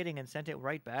just waiting and sent it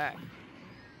right back.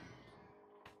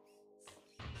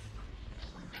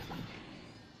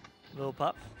 Little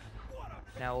Pup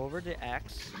now over to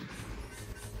X.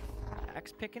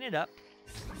 X picking it up.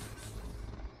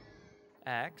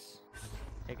 X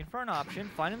taking for an option,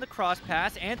 finding the cross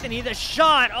pass. Anthony, the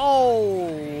shot.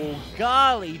 Oh,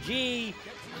 golly gee.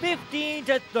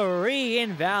 15-3,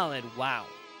 Invalid. Wow.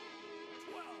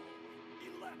 12,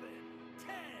 11,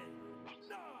 10,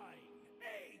 9,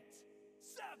 8,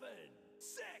 7,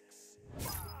 6, 5.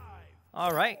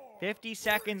 All right, 50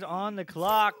 seconds on the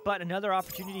clock, but another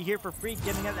opportunity here for Freak,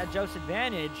 getting at that Joust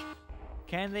advantage.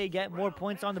 Can they get more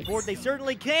points on the board? They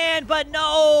certainly can, but no!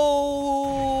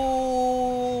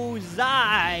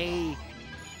 Zai!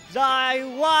 Zai,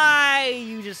 why?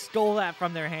 You just stole that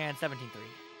from their hand, 17-3. 12,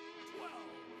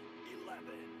 11,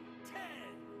 10,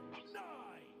 9,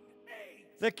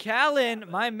 8. The Callan,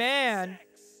 my man.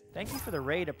 Thank you for the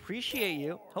raid, appreciate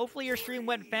you. Hopefully your stream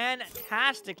went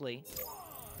fantastically.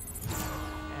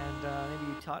 And maybe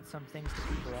you taught some things to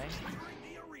people, eh?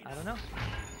 I don't know.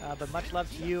 But much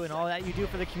love to you and all that you do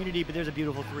for the community. But there's a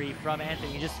beautiful 3 from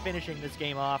Anthony, just finishing this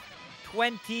game off.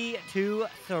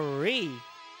 20-3.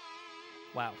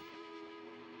 Wow.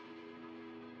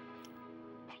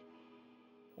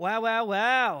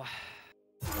 Wow.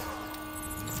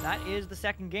 That is the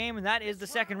second game, and that is the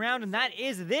second round, and that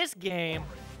is this game.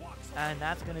 And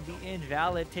that's going to be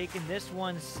Invalid taking this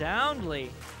one soundly.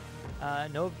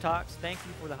 Novtox, thank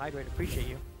you for the hydrate. Appreciate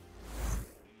you.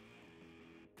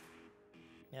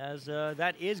 As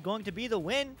that is going to be the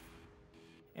win.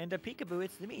 And Peekaboo,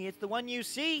 it's me. It's the one you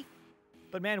see.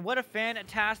 But man, what a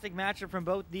fantastic matchup from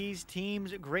both these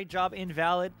teams. Great job,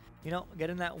 Invalid. You know,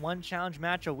 getting that one challenge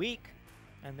match a week.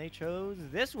 And they chose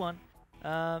this one.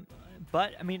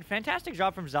 But, I mean, fantastic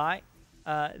job from Zai.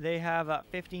 They have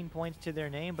 15 points to their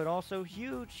name, but also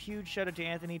huge shout out to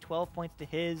Anthony. 12 points to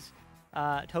his.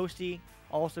 Toasty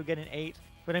also getting 8.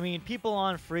 But, I mean, people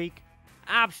on Freak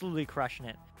absolutely crushing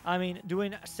it. I mean,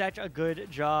 doing such a good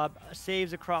job.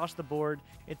 Saves across the board.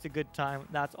 It's a good time.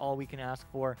 That's all we can ask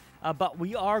for. But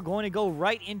we are going to go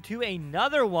right into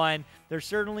another one. There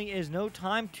certainly is no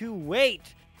time to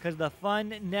wait, because the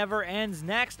fun never ends.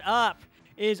 Next up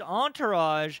is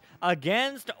Entourage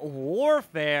against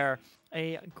Warfare.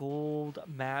 A gold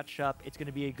matchup. It's going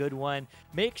to be a good one.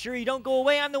 Make sure you don't go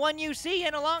away. I'm the one you see,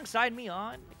 and alongside me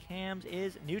on the cams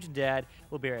is Newton Dad.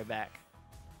 We'll be right back.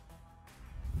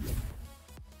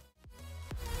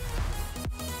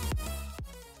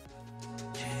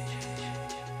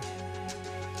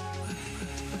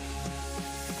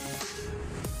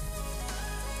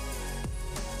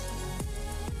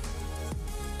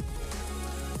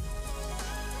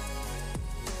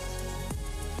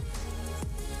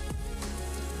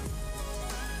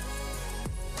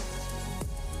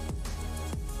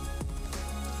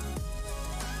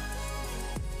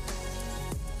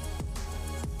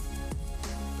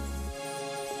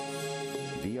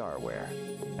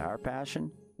 VRware. Our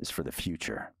passion is for the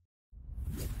future.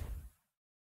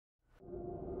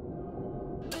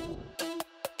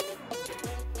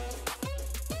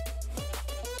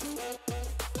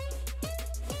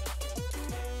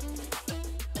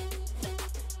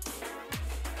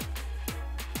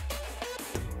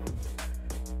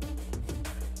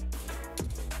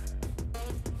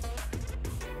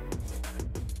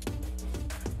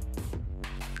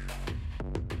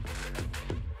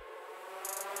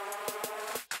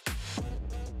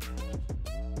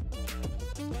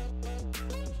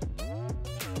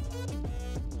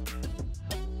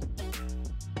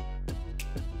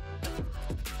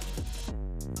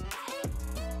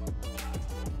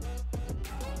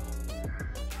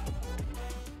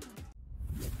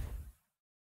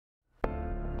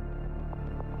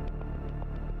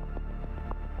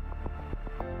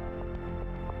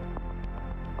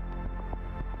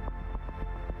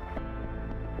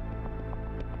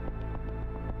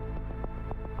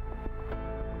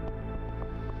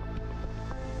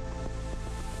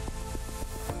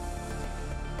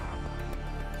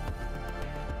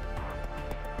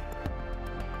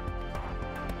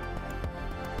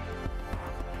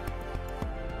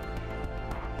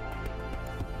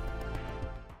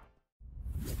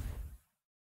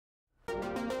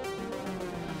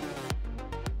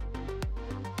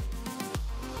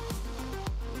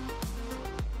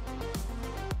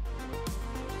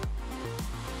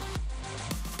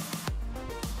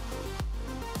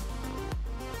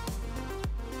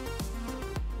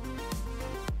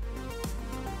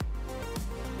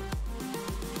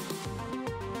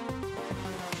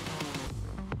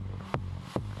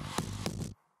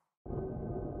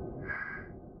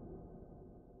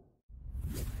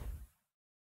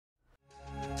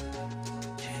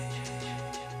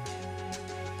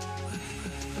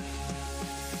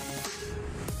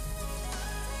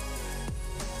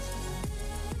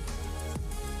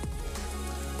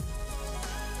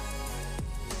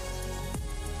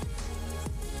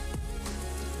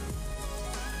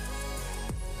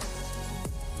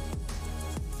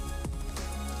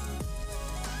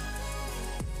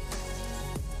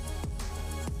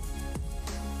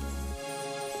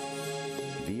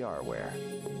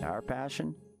 VRware. Our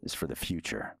passion is for the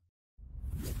future.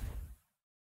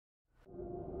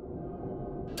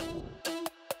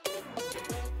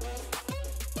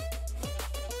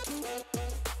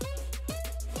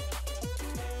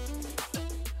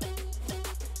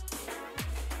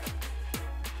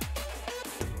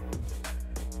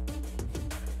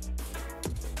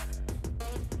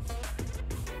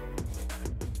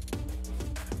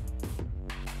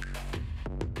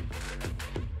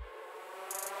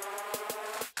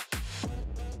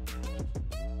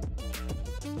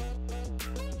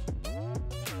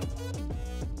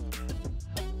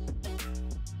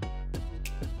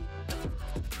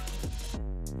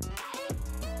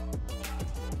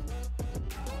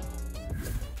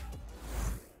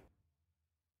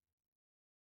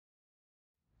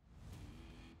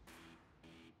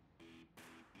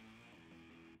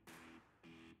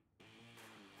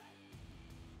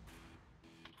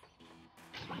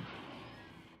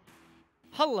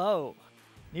 Hello.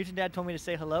 Newton Dad told me to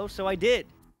say hello, so I did.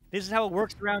 This is how it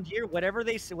works around here. Whatever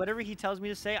they say, whatever he tells me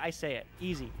to say, I say it.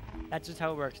 Easy. That's just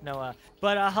how it works. No,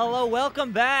 hello,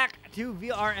 welcome back to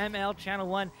VRML Channel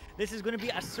 1. This is going to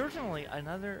be certainly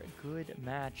another good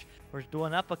match. We're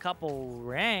doing up a couple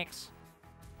ranks,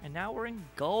 and now we're in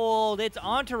gold. It's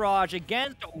Entourage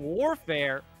against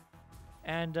Warfare.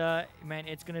 And man,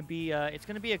 it's gonna be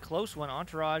a close one.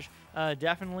 Entourage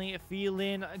definitely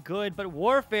feeling good, but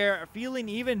Warfare feeling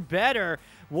even better.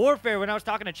 Warfare, when I was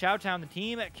talking to Chowtown, the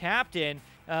team captain,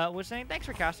 was saying, "Thanks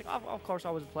for casting. Of course,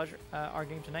 always a pleasure. Our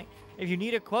game tonight. If you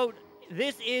need a quote,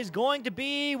 this is going to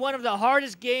be one of the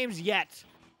hardest games yet,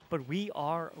 but we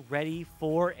are ready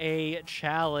for a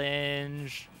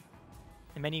challenge."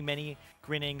 And many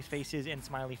grinning faces and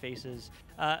smiley faces.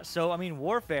 So I mean,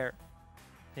 Warfare.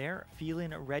 They're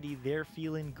feeling ready. They're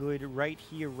feeling good right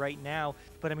here, right now.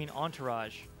 But, I mean,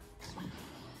 Entourage,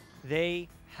 they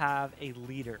have a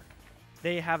leader.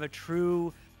 They have a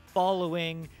true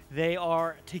following. They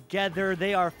are together.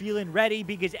 They are feeling ready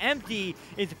because Empty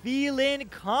is feeling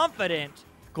confident.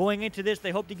 Going into this,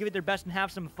 they hope to give it their best and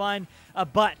have some fun.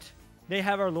 But they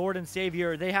have our Lord and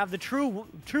Savior. They have the true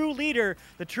leader,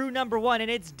 the true number one,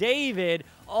 and it's David.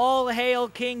 All hail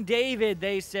King David,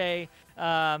 they say.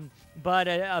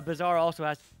 But Bazaar also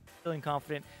has feeling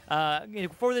confident.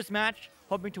 For this match,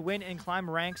 hoping to win and climb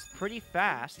ranks pretty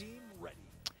fast.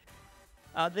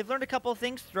 They've learned a couple of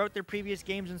things throughout their previous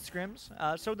games and scrims,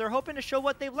 so they're hoping to show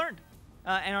what they've learned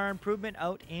and our improvement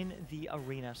out in the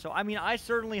arena. So, I mean, I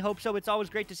certainly hope so. It's always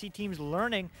great to see teams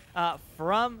learning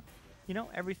from, you know,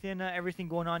 everything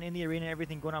going on in the arena,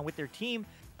 everything going on with their team.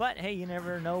 But, hey, you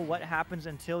never know what happens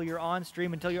until you're on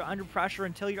stream, until you're under pressure,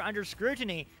 until you're under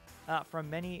scrutiny. From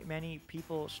many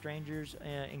people, strangers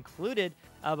included,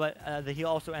 but he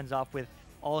also ends off with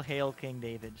all hail King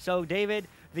David. So David,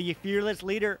 the fearless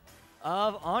leader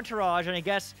of Entourage, and I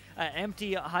guess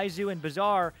Empty, Haizu, and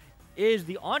Bazaar is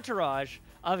the entourage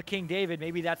of King David.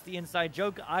 Maybe that's the inside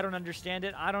joke. I don't understand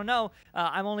it. I don't know.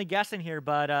 I'm only guessing here,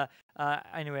 but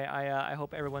anyway, I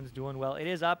hope everyone's doing well. It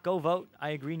is up. Go vote.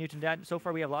 I agree, Newton Dad. So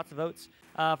far, we have lots of votes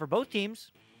for both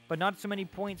teams, but not so many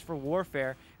points for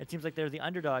Warfare. It seems like they're the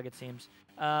underdog, it seems.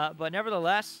 But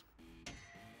nevertheless,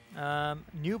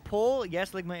 new poll.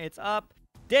 Yes, Ligma, it's up.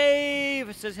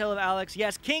 Dave, says Hill of Alex.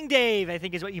 Yes, King Dave, I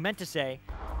think is what you meant to say.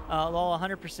 Lol,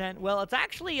 100%. Well, it's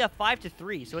actually a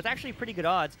 5-3, so it's actually pretty good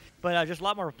odds, but just a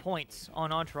lot more points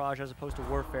on Entourage as opposed to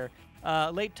Warfare.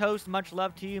 Late Toast, much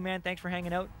love to you, man. Thanks for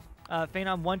hanging out.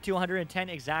 Phenom 1-110,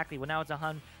 exactly. Well, now it's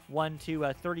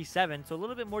 1-37, so a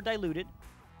little bit more diluted.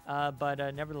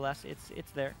 But nevertheless,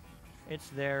 it's there. It's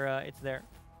there.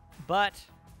 But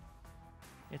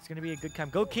it's going to be a good time.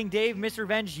 Go King Dave, Miss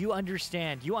Revenge, you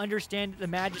understand. You understand the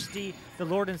majesty, the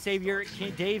Lord and Savior,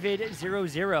 King David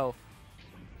 0-0.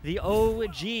 The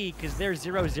OG, because they're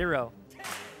 0-0.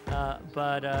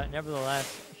 But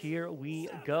nevertheless, here we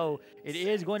go. It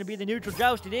is going to be the neutral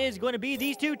joust. It is going to be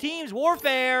these two teams.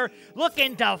 Warfare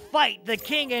looking to fight the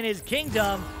king and his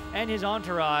kingdom and his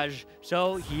entourage.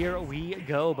 So here we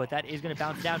go. But that is going to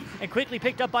bounce down and quickly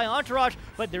picked up by Entourage.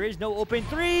 But there is no open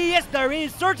three. Yes, there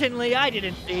is. Certainly. I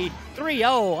didn't see.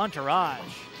 3-0 Entourage.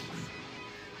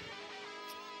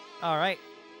 All right.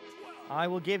 I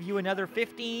will give you another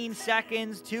 15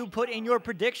 seconds to put in your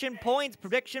prediction points,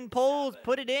 prediction polls.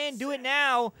 Put it in. Do it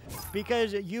now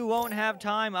because you won't have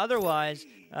time otherwise.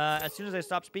 As soon as I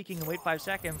stop speaking and wait 5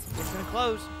 seconds, it's going to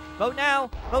close. Vote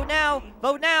now. Vote now.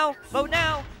 Vote now. Vote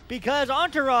now. Because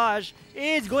Entourage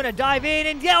is going to dive in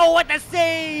and, oh, what to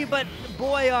say? But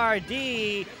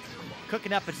Boyardee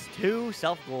cooking up its 2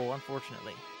 self-goal,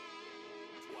 unfortunately.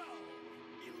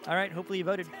 All right. Hopefully you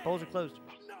voted. Polls are closed.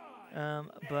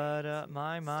 But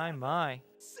my.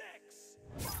 6,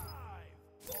 5,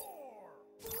 4,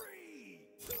 3,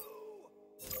 2,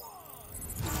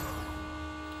 1.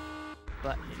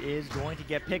 But it is going to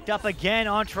get picked up again.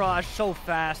 Entourage so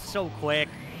fast, so quick.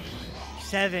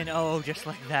 7-0 just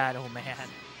like that. Oh, man.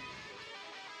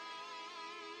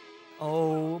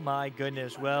 Oh, my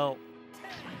goodness. Well,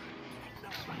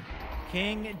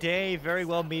 King Day very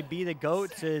well may be the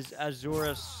GOAT, says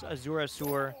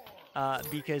Azurasur,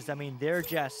 because, I mean, they're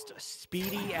just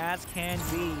speedy as can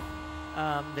be.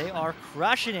 They are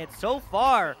crushing it so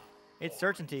far. It's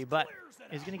certainty, but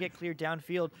is going to get cleared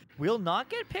downfield. Will not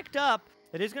get picked up.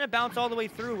 It is going to bounce all the way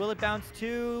through. Will it bounce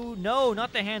to? No,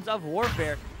 not the hands of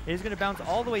Warfare. It is going to bounce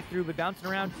all the way through, but bouncing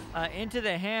around into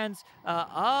the hands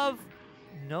of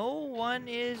no one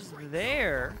is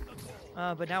there.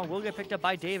 But now will get picked up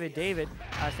by David. David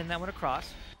send that one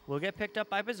across. Will get picked up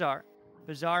by Bazaar.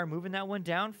 Bazaar moving that one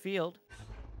downfield.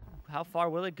 How far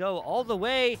will it go? All the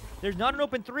way. There's not an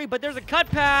open 3, but there's a cut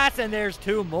pass, and there's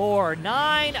 2 more.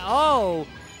 9-0.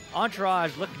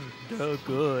 Entourage looking so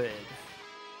good.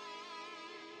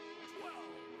 12,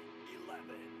 11,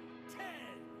 10,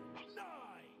 9.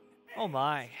 Oh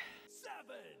my. 7,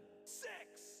 6.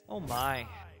 Oh my.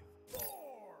 4,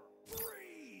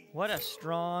 3. What a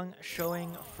strong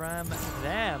showing from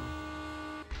them.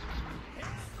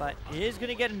 But it is going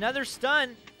to get another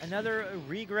stun, another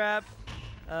regrab.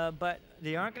 But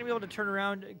they aren't going to be able to turn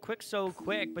around so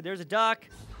quick. But there's a duck,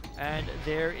 and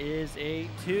there is a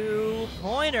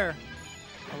 2-pointer.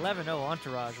 11-0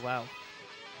 Entourage, wow.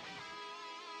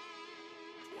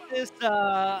 This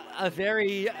a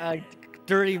very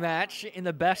dirty match in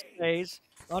the best ways.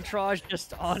 Entourage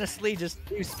just honestly just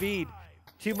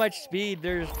too much speed.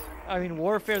 I mean,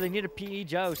 Warfare, they need a PE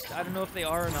joust. I don't know if they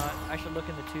are or not. I should look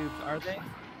in the tubes. Are they?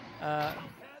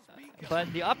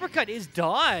 But the uppercut is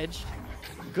dodged.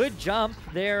 Good jump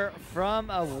there from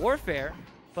Warfare.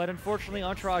 But unfortunately,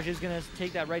 Entourage is going to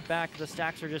take that right back. The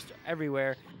stacks are just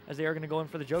everywhere as they are going to go in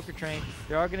for the Joker train.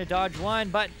 They are going to dodge one,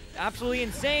 but absolutely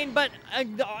insane. But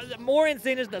more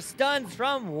insane is the stuns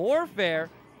from Warfare,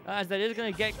 as that is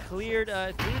going to get cleared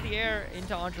through the air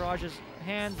into Entourage's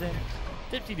hands, and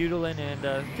Tipsy Doodling,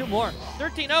 and 2 more.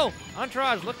 13-0.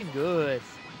 Entourage looking good.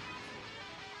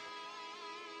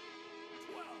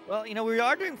 Well, you know, we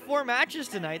are doing 4 matches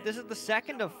tonight. This is the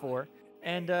second of 4.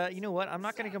 And you know what? I'm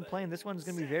not going to complain. This one's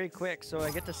going to be very quick, so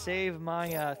I get to save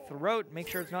my throat, make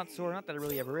sure it's not sore. Not that it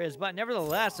really ever is, but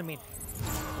nevertheless, I mean,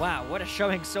 wow, what a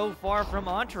showing so far from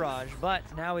Entourage. But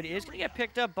now it is going to get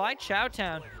picked up by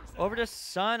Chowtown over to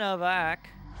Son of Ak.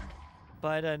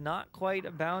 But not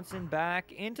quite bouncing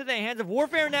back into the hands of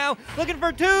Warfare now. Looking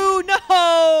for 2.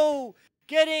 No!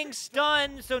 Getting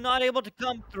stunned, so not able to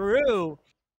come through.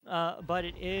 But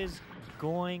it is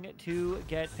going to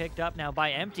get picked up now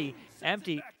by Empty.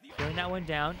 Empty, throwing that one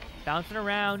down, bouncing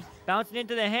around, bouncing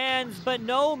into the hands, but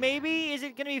no, maybe, is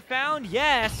it going to be found?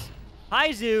 Yes!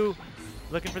 Haizu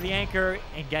looking for the anchor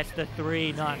and gets the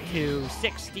 3, not 2.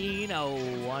 16-0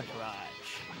 Entourage. 12,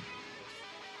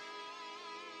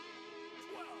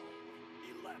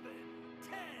 11,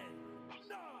 10,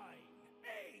 9,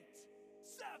 8,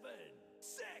 7,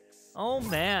 6. Oh,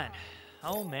 man.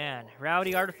 Oh, man.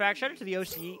 Rowdy Artifact, shout out to the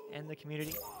OCE and the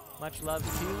community. Much love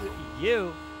to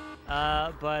you.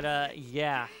 But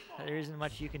yeah, there isn't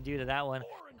much you can do to that one.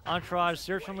 Entourage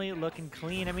certainly looking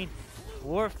clean. I mean,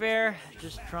 Warfare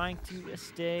just trying to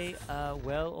stay a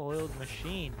well-oiled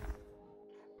machine,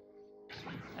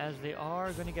 as they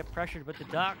are going to get pressured. But the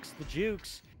ducks, the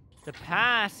jukes, the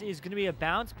pass is going to be a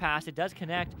bounce pass. It does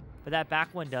connect, but that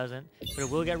back one doesn't. But it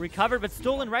will get recovered, but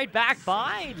stolen right back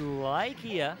by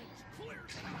Lykia.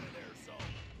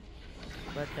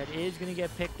 But that is going to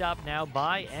get picked up now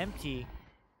by Empty.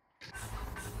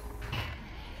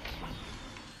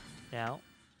 Now,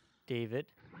 David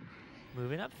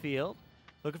moving upfield,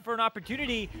 looking for an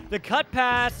opportunity. The cut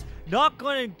pass, not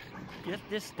going to get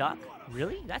this stuck.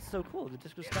 Really? That's so cool. The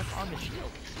disc was stuck on the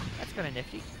shield. That's kind of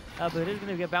nifty. But it is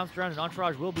going to get bounced around, and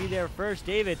Entourage will be there first.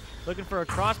 David looking for a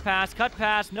cross pass, cut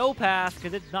pass, no pass,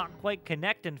 because it's not quite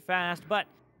connecting fast, but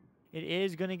it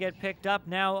is going to get picked up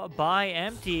now by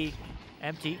Empty.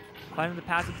 Empty, finding the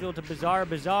passing field to Bazaar.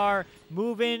 Bazaar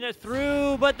moving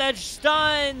through, but that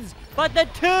stuns. But the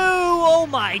 2, oh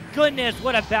my goodness,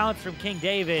 what a bounce from King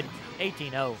David. 18-0.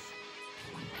 12,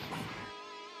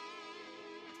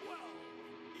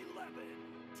 11,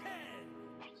 10,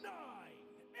 9,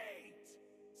 8,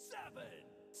 7,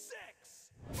 6,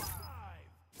 5,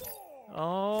 4.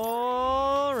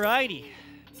 Alrighty.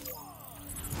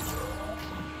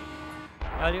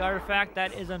 Now the artifact,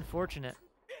 that is unfortunate.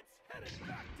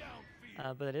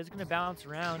 But it is going to bounce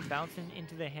around, bouncing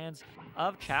into the hands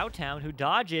of Chowtown, who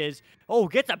dodges. Oh,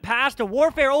 gets a pass to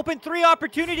Warfare. Open 3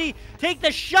 opportunity. Take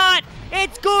the shot.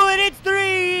 It's good. It's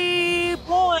 3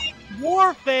 points.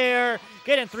 Warfare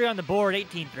getting 3 on the board.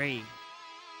 18-3. 12,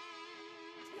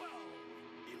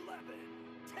 11,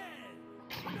 10,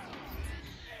 9,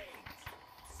 8,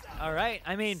 7, All right.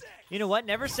 I mean, you know what?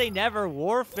 Never say never.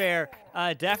 Warfare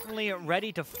definitely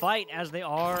ready to fight as they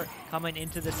are coming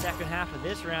into the second half of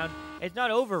this round. It's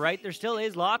not over, right? There still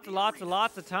is lots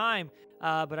of time.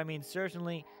 But I mean,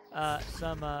 certainly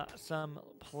some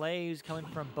plays coming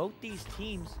from both these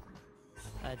teams.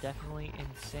 Definitely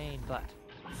insane, but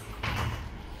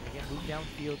again, moved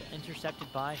downfield,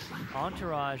 intercepted by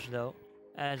Entourage, though,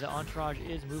 as Entourage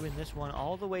is moving this one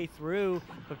all the way through,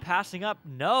 but passing up,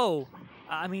 no.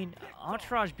 I mean,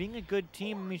 Entourage being a good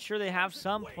team, I mean, sure, they have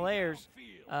some players,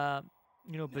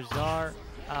 you know, Bizarre,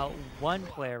 one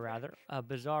player, rather,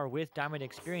 Bizarre with Diamond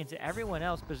experience. Everyone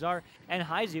else, Bizarre and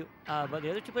Haizu, but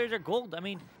the other 2 players are gold. I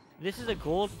mean, this is a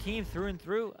gold team through and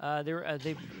through.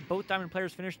 They both Diamond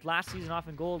players finished last season off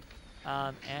in gold,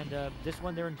 and this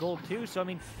one they're in gold too. So I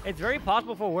mean, it's very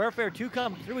possible for Warfare to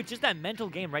come through. It's just that mental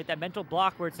game, right? That mental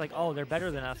block where it's like, oh, they're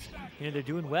better than us. You know, they're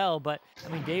doing well. But I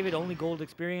mean, David only gold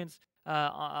experience.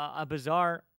 A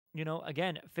Bizarre, you know,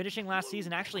 again finishing last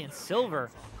season actually in silver.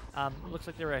 Looks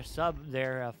like they're a sub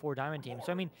there for Diamond team.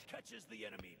 So I mean,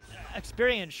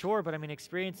 experience, sure, but I mean,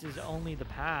 experience is only the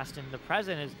past, and the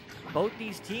present is both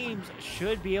these teams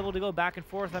should be able to go back and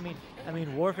forth. I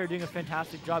mean, Warfare doing a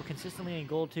fantastic job consistently in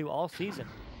gold too all season.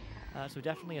 So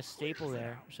definitely a staple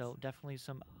there. So definitely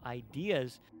some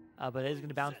ideas, but it is going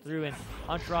to bounce through, and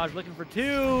Entourage looking for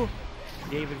 2.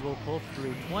 David will pull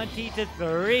through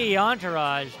 20-3.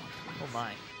 Entourage. Oh my.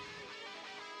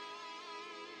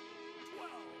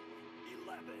 12,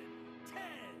 11, 10,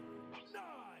 9,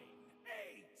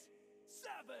 8,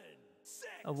 7, 6.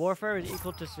 A Warfare is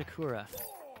equal to Sakura.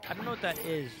 I don't know what that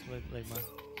is, Ligma. Maybe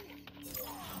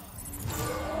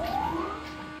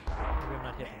I'm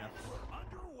not hip enough.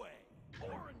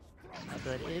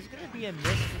 But it is going to be a miss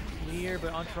to clear,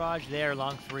 but Entourage there,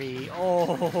 long 3.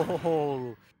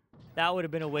 Oh, that would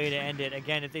have been a way to end it.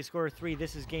 Again, if they score 3,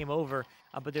 this is game over.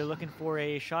 But they're looking for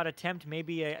a shot attempt,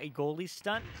 maybe a goalie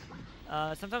stunt.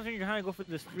 Sometimes when you're trying to go for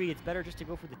this 3, it's better just to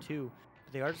go for the 2.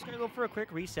 But they are just going to go for a quick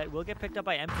reset. Will get picked up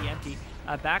by Empty.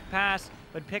 Back pass,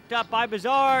 but picked up by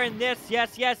Bizarre. And this,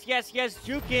 yes,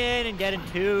 juke in and getting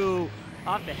 2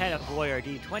 off the head of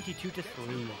Boyardee,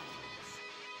 22-3.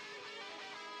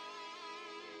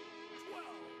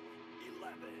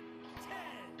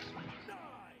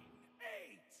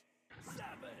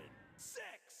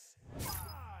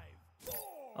 4,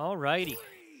 Alrighty.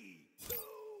 3, 2,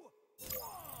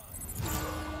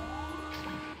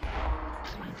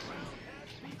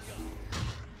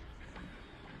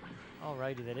 1.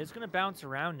 Alrighty, that is going to bounce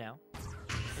around now.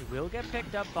 It will get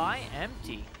picked up by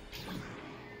Empty.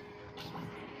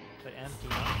 But Empty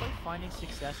not quite finding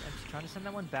success. Empty trying to send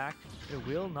that one back. It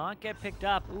will not get picked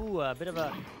up. Ooh, a bit of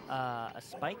a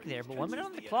spike there. But 1 minute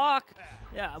on the clock.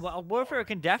 Yeah, well, Warfare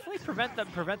can definitely prevent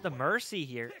the mercy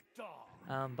here.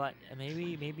 But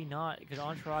maybe not, because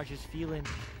Entourage is feeling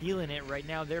it right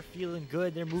now. They're feeling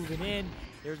good. They're moving in.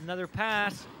 There's another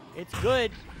pass. It's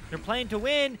good. They're playing to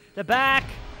win. The back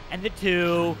and the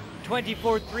 2.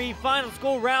 24-3. Final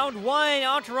score, round 1.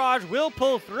 Entourage will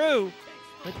pull through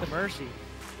with the mercy.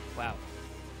 Wow.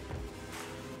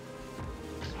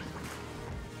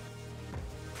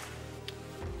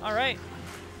 All right.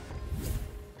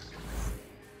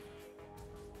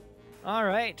 All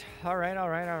right.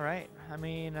 I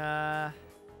mean,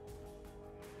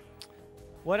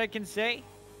 what I can say?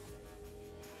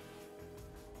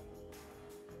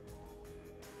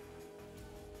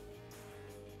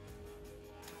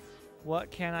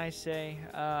 What can I say?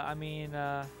 I mean,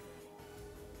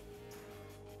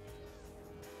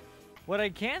 what I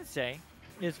can say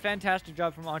is fantastic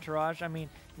job from Entourage. I mean,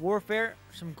 Warfare,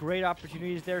 some great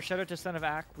opportunities there. Shout out to Son of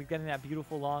Ak. We're getting that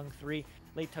beautiful long 3.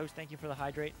 Late Toast, thank you for the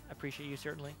hydrate. Appreciate you,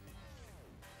 certainly.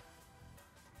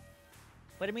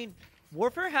 But I mean,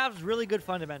 Warfare has really good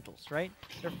fundamentals, right?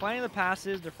 They're finding the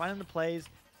passes, they're finding the plays.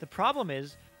 The problem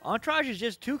is, Entourage is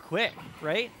just too quick,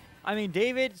 right? I mean,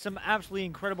 David, some absolutely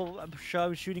incredible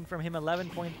shooting from him,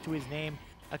 11 points to his name.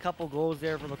 A couple goals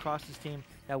there from across his team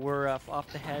that were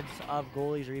off the heads of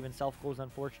goalies or even self-goals,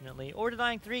 unfortunately. Or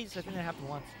denying 3s, I think that happened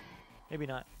once. Maybe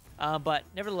not. But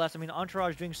nevertheless, I mean,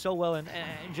 Entourage doing so well, and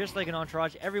just like an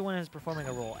Entourage, everyone is performing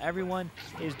a role. Everyone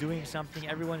is doing something.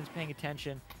 Everyone is paying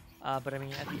attention. But I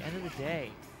mean, at the end of the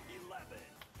day,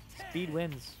 speed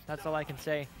wins. That's all I can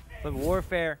say. But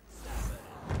Warfare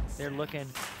They're looking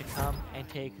to come and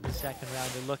take the second round.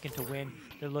 They're looking to win.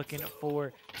 They're looking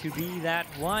for to be that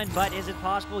one. But is it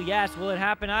possible? Yes. Will it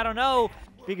happen? I don't know.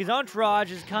 Because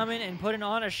Entourage is coming and putting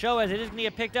on a show as it is going to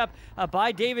get picked up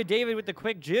by David. David with the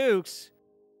quick jukes.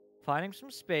 Finding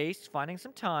some space. Finding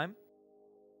some time.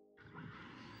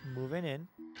 Moving in.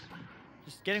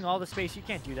 Just getting all the space. You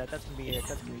can't do that. That's going to be it.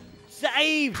 That's going to be...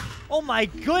 Save! Oh my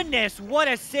goodness! What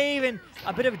a save, and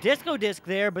a bit of a disco disc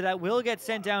there, but that will get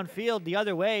sent downfield the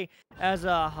other way as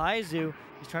Haizu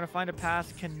is trying to find a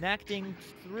pass connecting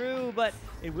through, but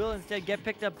it will instead get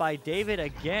picked up by David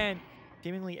again.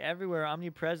 Seemingly everywhere,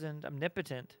 omnipresent,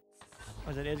 omnipotent.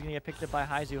 As it is going to get picked up by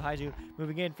Haizu. Haizu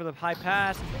moving in for the high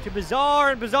pass to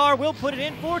Bazaar, and Bazaar will put it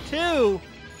in for 2. 2-0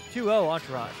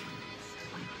 Entourage.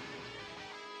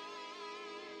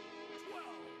 12,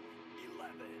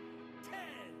 11, 10,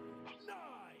 9,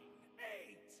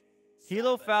 8.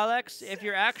 Hilo Phalex, if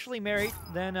you're actually married,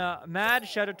 then mad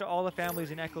shout out to all the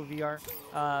families in Echo VR,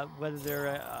 whether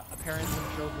they're parents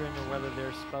and children or whether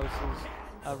they're spouses.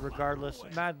 Regardless,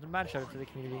 mad shout out to the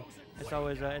community. It's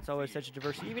always such a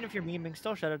diversity. Even if you're memeing,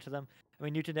 still shout out to them. I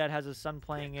mean, Newton Dad has his son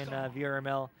playing in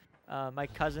VRML. My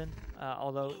cousin,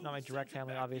 although not my direct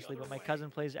family, obviously, but my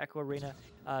cousin plays Echo Arena.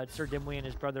 Sir Dimwee and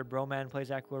his brother Broman plays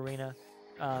Echo Arena.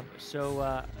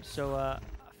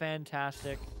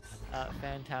 Fantastic,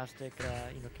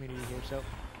 community here. So,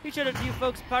 big shout out to you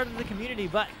folks, part of the community.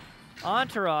 But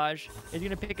Entourage is going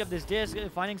to pick up this disc,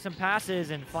 finding some passes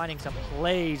and finding some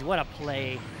plays. What a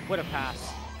play. What a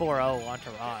pass. 4-0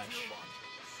 Entourage.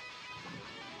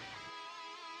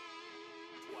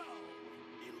 12,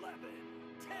 11,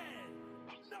 10,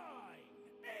 9,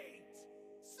 8,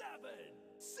 7,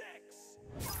 6,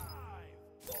 5,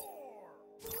 4,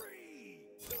 3,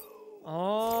 2.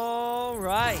 All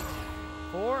right.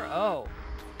 4-0.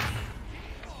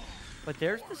 But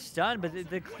there's the stun, but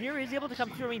the clear is able to come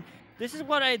through. I mean, this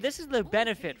is the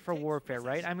benefit for Warfare,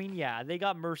 right? I mean, yeah, they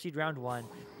got mercied round 1.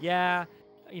 Yeah,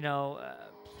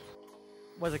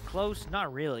 was it close?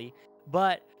 Not really.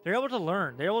 But they're able to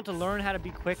learn. They're able to learn how to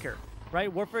be quicker,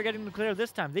 right? Warfare getting the clear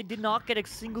this time. They did not get a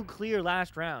single clear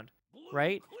last round,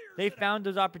 right? They found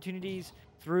those opportunities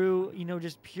through,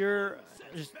 just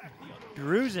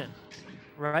bruising,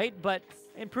 right? But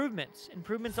improvements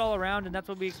all around, and that's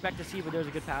what we expect to see. But there's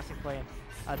a good passing play,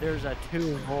 and there's a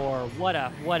 2 more. What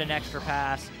an extra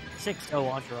pass.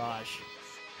 6-0 Entourage.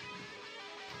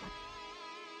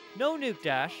 No nuke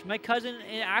dash. My cousin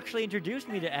actually introduced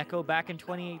me to Echo back in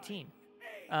 2018.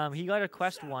 He got a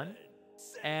Quest 1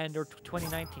 or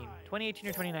 2019. 2018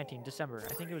 or 2019, December.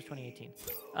 I think it was 2018.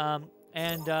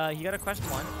 He got a Quest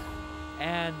 1,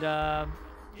 and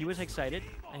he was excited,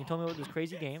 and he told me about this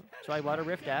crazy game. So I bought a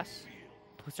Rift S,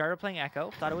 started playing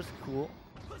Echo, thought it was cool,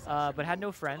 but had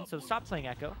no friends, so stopped playing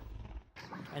Echo.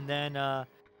 And then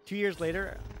 2 years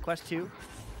later, Quest 2.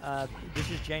 This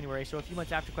is January, so a few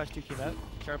months after Quest 2 came out,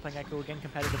 started playing Echo again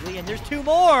competitively, and there's 2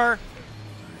 more!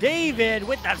 David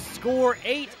with that score,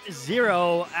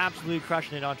 8-0, absolutely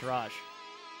crushing it, Entourage.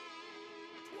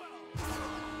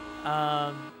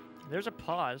 There's a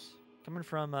pause coming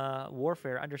from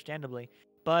Warfare, understandably.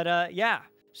 But yeah,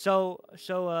 so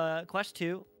Quest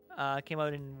 2 came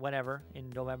out in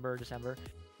November, December.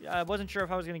 I wasn't sure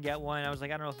if I was going to get one. I was like,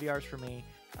 I don't know if VR's for me.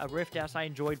 Rift S I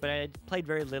enjoyed, but I had played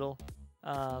very little.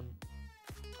 I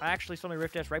actually sold my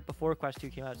Rift S right before Quest 2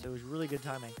 came out, so it was really good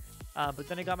timing. But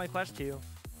then I got my Quest 2,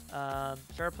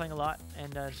 started playing a lot,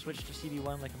 and switched to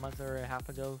CV1 like a month or a half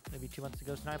ago, maybe 2 months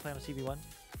ago. So now I play on CV1.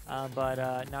 But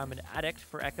now I'm an addict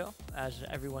for Echo, as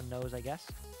everyone knows, I guess,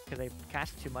 because I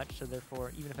cast too much, so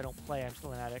therefore, even if I don't play, I'm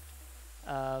still an addict.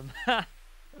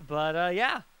 But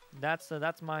yeah, that's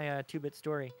my 2-bit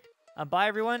story. Bye,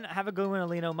 everyone. Have a good one,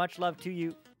 Alino. Much love to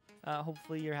you.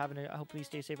 Hopefully you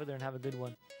stay safe out there and have a good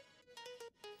one.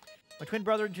 My twin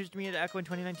brother introduced me to Echo in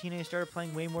 2019, and I started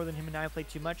playing way more than him, and now I play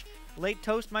too much. Late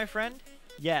toast, my friend?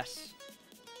 Yes.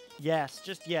 Yes,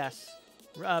 just yes.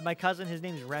 My cousin, his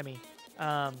name's Remy.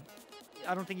 I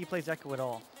don't think he plays Echo at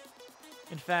all.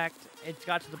 In fact, it's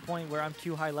got to the point where I'm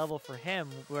too high level for him,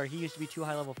 where he used to be too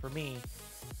high level for me.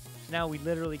 So now we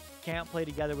literally can't play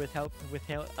together without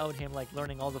him like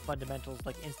learning all the fundamentals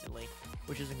like instantly,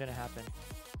 which isn't going to happen.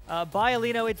 Bye,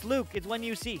 Alino. It's Luke. It's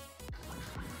 1UC.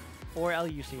 Or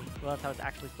LUC. Well, that's how it's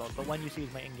actually spelled. But 1UC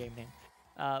is my in-game name.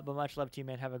 But much love to you,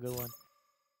 man. Have a good one.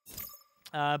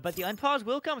 But the unpause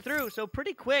will come through, so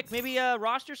pretty quick. Maybe a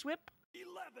roster swip?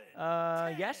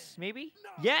 11, 10, yes, maybe?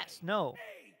 9, Yes, no.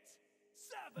 8,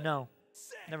 7, No.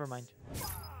 6, Never mind. 5,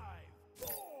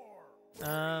 4,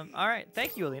 Alright.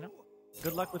 Thank you, Alina.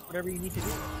 Good luck with whatever you need to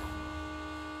do.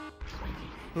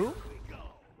 Who?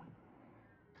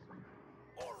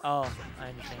 Oh, I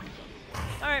understand.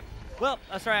 All right. Well,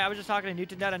 sorry, I was just talking to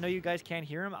Newton Dad. I know you guys can't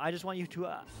hear him. I just want you to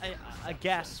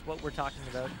guess what we're talking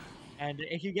about. And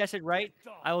if you guess it right,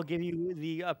 I will give you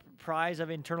the prize of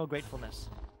internal gratefulness.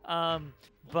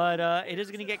 But it is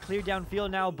going to get cleared downfield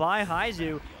now by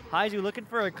Haizu. Haizu looking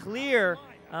for a clear,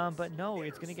 but no,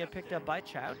 it's going to get picked up by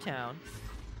Chowtown.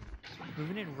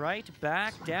 Moving it right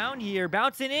back down here.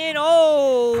 Bouncing in.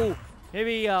 Oh!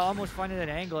 Maybe almost finding that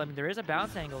angle. I mean, there is a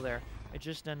bounce angle there. It's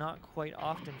just not quite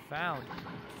often found.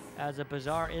 As a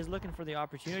Bazaar is looking for the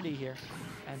opportunity here.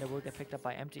 And it will get picked up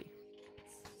by Empty.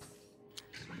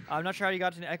 I'm not sure how you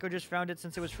got to an Echo. Just found it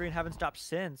since it was free and haven't stopped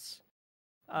since.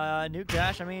 Nuke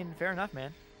Dash, I mean, fair enough,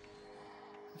 man.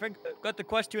 If I got the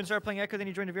Quest 2 and started playing Echo, then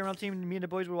he joined the VRML team, and me and the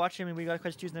boys would watch him, and we got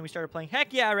Quest 2s, and then we started playing.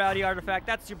 Heck yeah, Rowdy Artifact.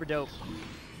 That's super dope.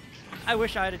 I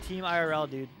wish I had a team IRL,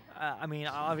 dude. I mean,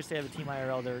 obviously I have a team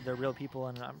IRL. They're real people,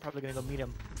 and I'm probably going to go meet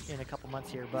them in a couple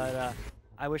months here. But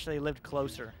I wish they lived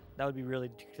closer. That would be really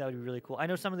cool. I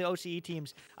know some of the OCE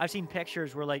teams. I've seen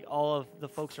pictures where like all of the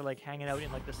folks are like hanging out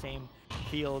in like the same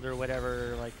field or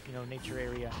whatever, like nature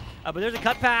area. But there's a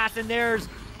cut pass, and there's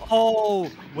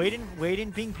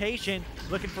waiting, being patient,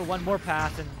 looking for one more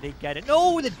pass, and they get it.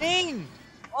 No, the ding!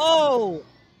 Oh,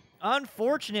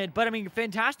 unfortunate, but I mean,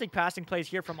 fantastic passing plays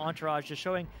here from Entourage, just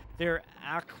showing their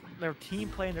team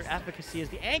play and their efficacy as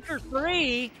the anchor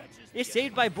 3 is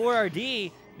saved by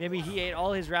Boyardee. Maybe he ate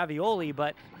all his ravioli,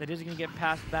 but that is going to get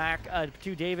passed back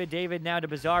to David. David now to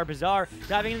Bazaar. Bazaar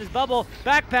diving in this bubble.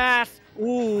 Back pass.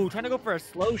 Ooh, trying to go for a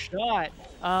slow shot.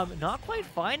 Not quite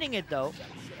finding it, though,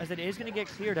 as it is going to get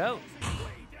cleared out.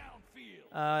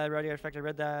 Rowdy Artifact, I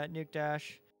read that. Nuke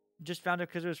Dash. Just found it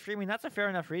because it was free. I mean, that's a fair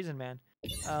enough reason, man.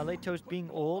 Late Toast being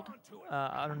old.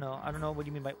 I don't know. I don't know what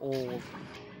you mean by old.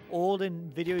 Old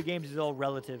in video games is all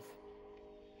relative.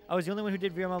 I was the only one who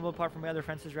did VRML apart from my other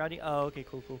friends, says Rowdy. Oh, okay,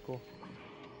 cool.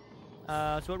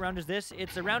 So what round is this?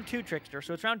 It's a round 2, Trickster.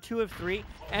 So it's round 2 of 3.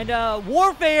 And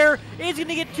Warfare is going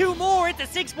to get 2 more. It's a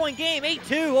 6-point game.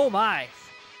 8-2. Oh, my.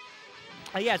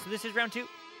 Yeah, so this is round 2.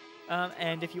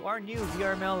 And if you are new,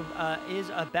 VRML is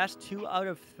a best 2 out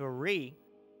of 3.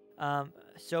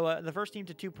 So the first team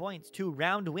to 2 points, 2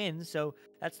 round wins. So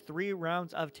that's 3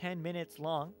 rounds of 10 minutes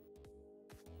long.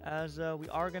 As we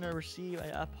are going to receive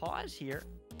a pause here.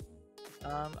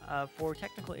 For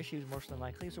technical issues, most than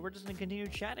likely. So we're just going to continue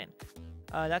chatting.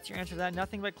 That's your answer to that.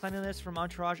 Nothing but cleanliness from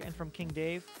Entourage and from King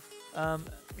Dave.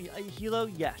 Hilo,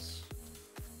 yes.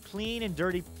 Clean and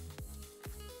dirty,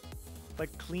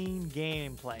 but clean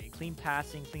gameplay. Clean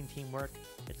passing, clean teamwork.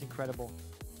 It's incredible.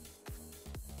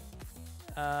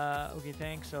 Okay,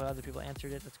 thanks. So other people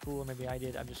answered it. That's cool. Maybe I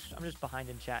did. I'm just behind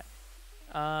in chat.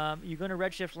 You going to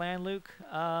Redshift LAN, Luke?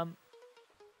 I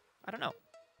don't know.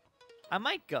 I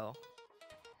might go.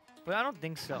 But I don't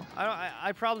think so.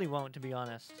 I probably won't, to be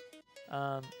honest.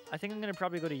 I think I'm gonna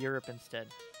probably go to Europe instead.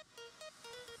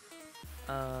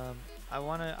 I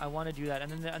wanna do that,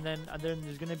 and then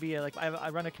there's gonna be I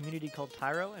run a community called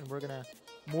Tyro, and we're gonna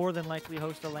more than likely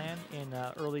host a LAN in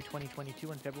early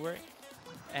 2022 in February,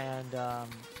 and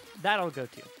that I'll go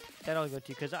to.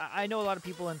 Because I know a lot of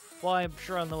people, and while I'm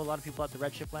sure I'll know a lot of people at the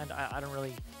Redshift land, I don't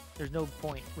really. There's no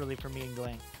point really for me in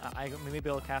going.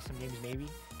 Maybe I'll cast some games, maybe,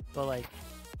 but like.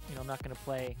 I'm not going to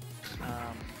play,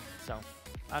 so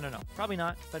I don't know. Probably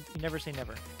not, but you never say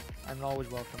never. I'm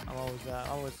always welcome. I'm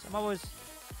always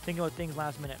thinking about things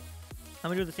last minute. I'm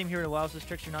going to do the same here at a while, so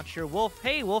Tricks, you're not sure. Wolf,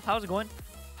 hey, Wolf, how's it going?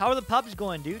 How are the pubs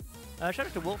going, dude? Shout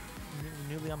out to Wolf,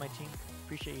 newly on my team.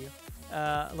 Appreciate you.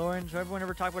 Lauren, so everyone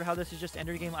ever talk about how this is just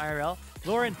Ender's Game IRL?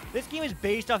 Lauren, this game is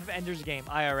based off of Ender's Game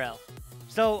IRL.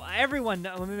 So everyone,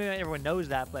 well, maybe not everyone knows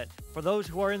that, but for those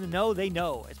who are in the know, they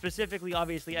know. Specifically,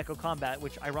 obviously, Echo Combat,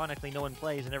 which ironically no one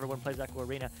plays and everyone plays Echo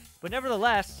Arena. But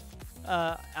nevertheless,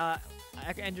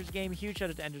 Ender's Game, huge shout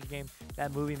out to Ender's Game,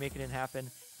 that movie making it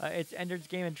happen. It's Ender's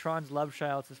Game and Tron's love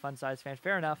child. It's his fun size fan.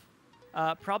 Fair enough.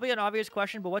 Probably an obvious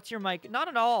question, but what's your mic? Not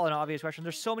at all an obvious question.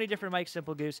 There's so many different mics,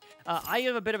 Simple Goose. I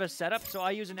have a bit of a setup, so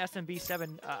I use an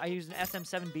I use an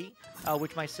SM7B,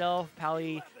 which myself,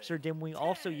 Pally, Sir Dimwee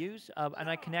also use, and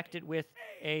I connect it with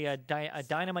a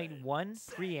Dynamite 1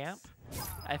 preamp.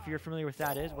 If you're familiar with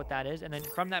what that is, and then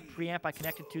from that preamp, I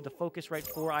connect it to the Focusrite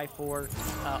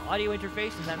 4i4 audio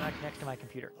interface, and then I connect to my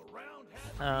computer.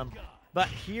 But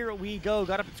here we go.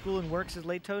 Got up at school and work, says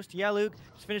Late Toast. Yeah, Luke.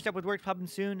 Just finished up with work, pubbing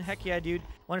soon. Heck yeah, dude.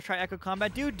 Want to try Echo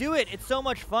Combat? Dude, do it. It's so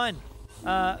much fun.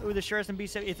 Ooh, the Shure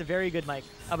SMB7. It's a very good mic.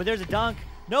 But there's a dunk.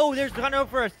 No, there's gone over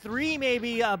for a 3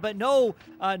 maybe. But no,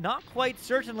 not quite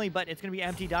certainly. But it's going to be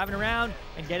Empty diving around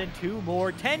and getting 2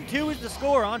 more. 10-2 is the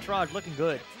score. Entourage looking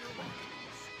good.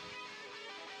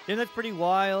 And that's pretty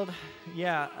wild.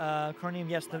 Yeah, Chromium,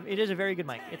 yes, it is a very good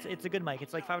mic. It's a good mic.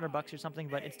 It's like $500 or something,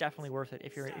 but it's definitely worth it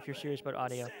if you're serious about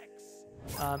audio.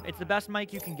 It's the best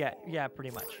mic you can get. Yeah,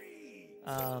 pretty much.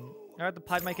 Alright, the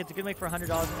pod mic, it's a good mic for $100 and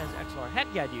has XLR. Heck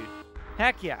yeah, dude.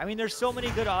 Heck yeah. I mean, there's so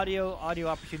many good audio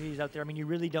opportunities out there. I mean, you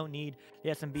really don't need the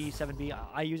SMB 7B.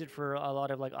 I use it for a lot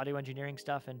of like audio engineering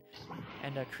stuff and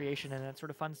creation and that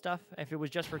sort of fun stuff. If it was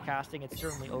just for casting, it's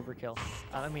certainly overkill.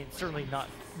 I mean, it's certainly not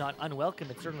unwelcome.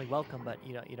 It's certainly welcome, but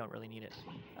you don't really need it.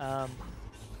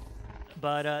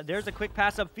 But there's a quick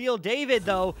pass upfield. David,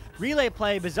 though, relay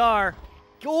play, bizarre.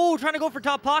 Oh, trying to go for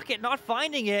top pocket, not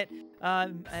finding it.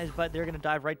 But they're going to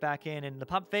dive right back in. And the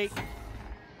pump fake.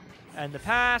 And the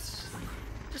pass.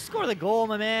 Just score the goal,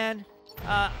 my man.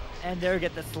 And there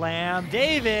get the slam.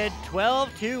 David,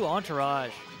 12-2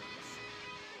 Entourage.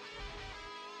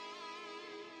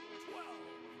 12,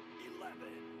 11,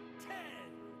 10,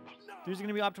 9. These are going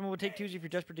to be optimal with take twos if you're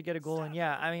desperate to get a goal. And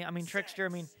yeah, I mean, Trickster,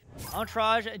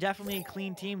 Entourage, definitely a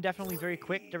clean team. Definitely very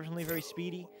quick. Definitely very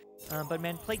speedy. But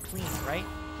man, play clean, right?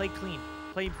 Play clean.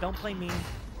 Don't play mean.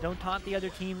 Don't taunt the other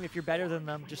team if you're better than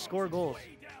them. Just score goals.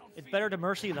 It's better to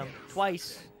mercy them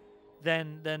twice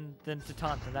than to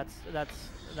taunt them. That's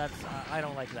I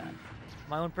don't like that.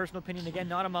 My own personal opinion. Again,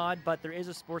 not a mod, but there is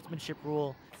a sportsmanship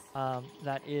rule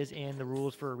that is in the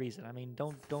rules for a reason. I mean,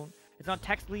 don't. It's not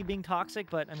technically being toxic,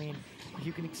 but I mean, if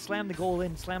you can slam the goal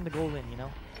in, you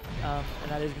know. And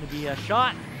that is going to be a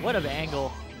shot. What an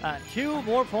angle! 2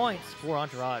 more points for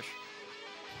Entourage.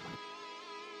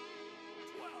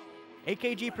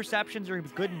 AKG Perceptions are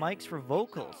good mics for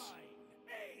vocals.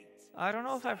 I don't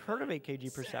know if I've heard of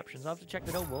AKG Perceptions. I'll have to check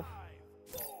that out, Wolf.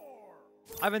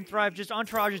 I've been Thrive. Just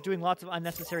Entourage is doing lots of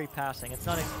unnecessary passing. It's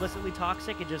not explicitly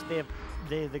toxic. It just the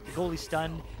goalie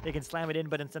stunned. They can slam it in,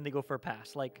 but instead they go for a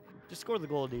pass. Like, just score the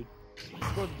goal, dude.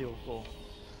 Score the goal.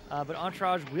 But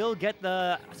Entourage will get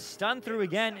the stun through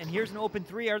again. And here's an open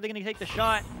 3. Are they going to take the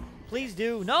shot? Please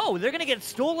do. No, they're going to get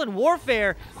stolen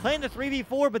warfare playing the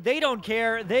 3v4, but they don't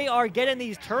care. They are getting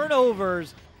these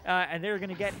turnovers. And they're going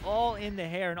to get all in the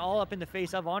hair and all up in the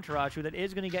face of Entourage, who that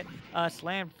is going to get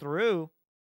slammed through.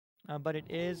 But it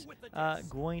is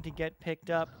going to get picked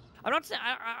up. I'm not saying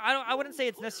I wouldn't say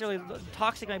it's necessarily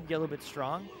toxic. Might be a little bit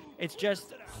strong. It's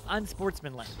just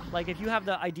unsportsmanlike. Like if you have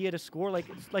the idea to score, like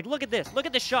look at this. Look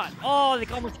at this shot. Oh, they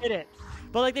almost hit it.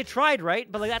 But like they tried, right?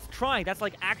 But like that's trying. That's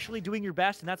like actually doing your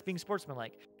best, and that's being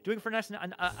sportsmanlike. Doing for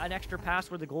an extra pass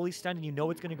where the goalie's stunned and you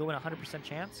know it's going to go in 100%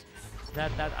 chance.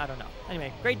 That I don't know.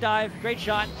 Anyway, great dive, great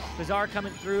shot. Bizarre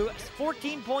coming through.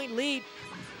 14-point lead.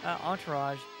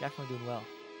 Entourage definitely doing well.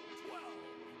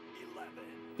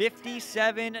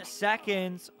 57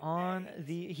 seconds on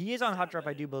the... He is on Hot Drop,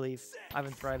 I do believe.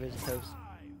 Ivan Thrive is toast.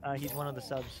 He's one of the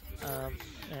subs.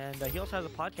 And he also has a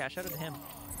podcast. Shout out to him.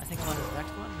 I think I'm on his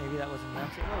next one. Maybe that wasn't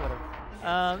announced yet. Well,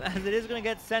 whatever. As it is going to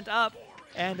get sent up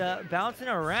and bouncing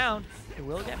around. It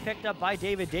will get picked up by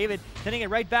David. David sending it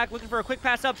right back, looking for a quick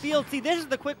pass upfield. See, this is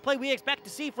the quick play we expect to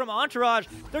see from Entourage.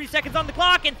 30 seconds on the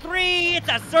clock, and 3. It's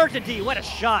a certainty. What a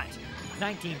shot.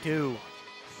 19-2.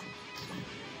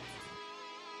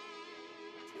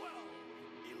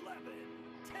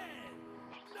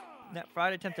 That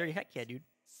Friday 10:30. Heck yeah, dude.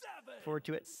 Forward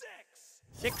to it.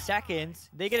 6 seconds.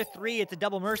 They get a 3. It's a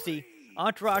double mercy.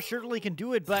 Entourage certainly can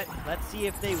do it, but let's see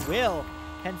if they will.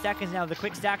 10 seconds now. The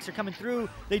quick stacks are coming through.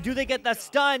 They get the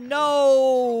stun?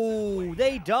 No,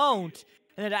 they don't.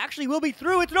 And it actually will be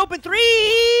through. It's an open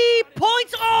 3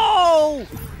 points. Oh,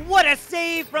 what a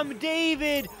save from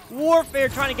David. Warfare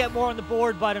trying to get more on the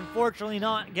board, but unfortunately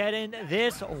not getting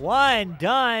this one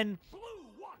done.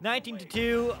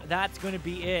 19-2, that's going to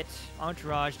be it.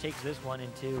 Entourage takes this one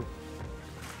in 2.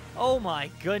 Oh my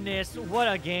goodness, what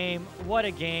a game. What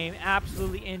a game.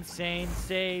 Absolutely insane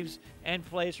saves and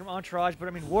plays from Entourage. But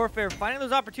I mean, Warfare finding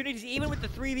those opportunities even with the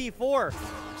 3v4.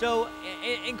 So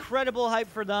incredible hype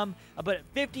for them. But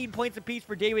 15 points apiece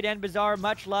for David and Bizarre.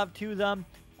 Much love to them.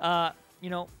 You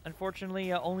know,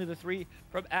 unfortunately, only the 3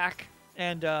 from AK.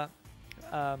 And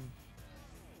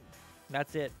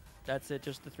that's it. That's it,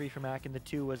 just the 3 from Mac, and the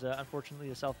 2 was unfortunately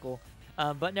a self-goal.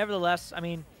 But nevertheless, I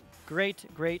mean, great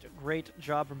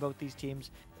job from both these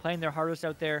teams. Playing their hardest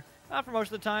out there for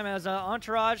most of the time as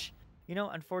Entourage, you know,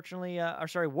 unfortunately,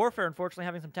 Warfare, unfortunately,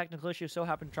 having some technical issues, so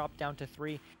happened to drop down to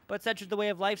 3. But such is the way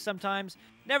of life sometimes.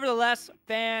 Nevertheless,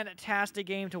 fantastic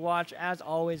game to watch, as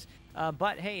always.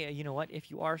 But hey, you know what?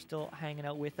 If you are still hanging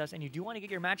out with us and you do want to get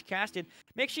your match casted,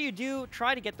 make sure you do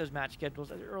try to get those match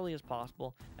schedules as early as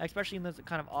possible, especially in those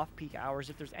kind of off-peak hours.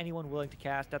 If there's anyone willing to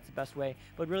cast, that's the best way.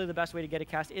 But really, the best way to get a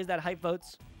cast is that hype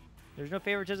votes. There's no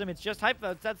favoritism. It's just hype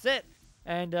votes. That's it.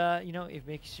 And you know,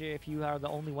 if you are the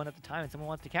only one at the time and someone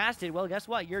wants to cast it, well, guess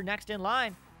what? You're next in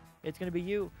line. It's going to be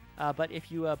you. But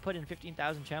if you put in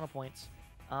 15,000 channel points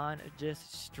on this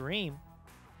stream,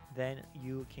 then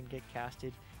you can get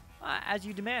casted as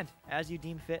you demand, as you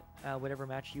deem fit, whatever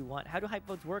match you want. How do hype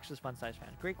votes work, says Fun Size Fan?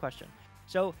 Great question.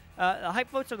 So the hype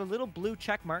votes are the little blue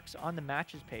check marks on the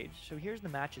matches page. So here's the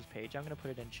matches page. I'm going to put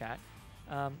it in chat.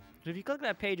 So if you click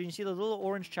that page and you see the little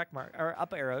orange check mark or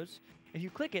up arrows, if you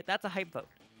click it, that's a hype vote.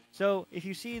 So if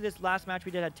you see this last match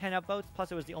we did had 10 upvotes,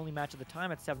 plus it was the only match at the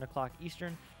time at 7 o'clock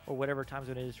Eastern, or whatever time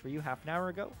zone it is for you, half an hour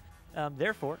ago.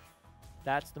 Therefore,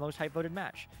 that's the most hype voted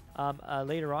match.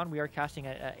 Later on, we are casting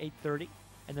at 8:30,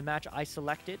 and the match I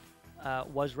selected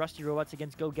was Rusty Robots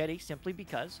against Go Getty, simply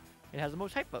because it has the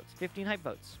most hype votes, 15 hype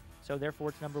votes. So therefore,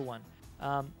 it's number 1.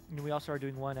 And we also are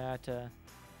doing one at...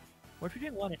 Weren't we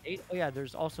doing one at 8? Oh yeah,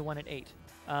 there's also one at 8.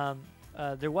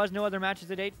 There was no other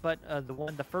matches at 8, but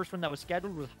the first one that was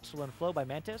scheduled was Hustle and Flow by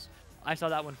Mantis. I saw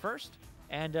that one first,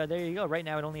 and there you go. Right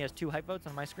now, it only has 2 hype votes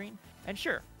on my screen. And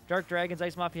sure, Dark Dragons,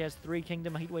 Ice Mafia has 3,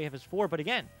 Kingdom Heatwave has 4, but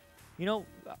again, you know,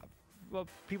 well,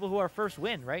 people who are first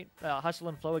win, right? Hustle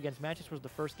and Flow against Mantis was the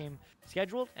first game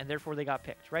scheduled, and therefore they got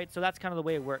picked, right? So that's kind of the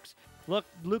way it works. Look,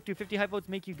 Luke, do 50 hype votes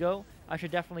make you go? I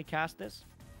should definitely cast this.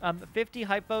 50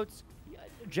 hype votes,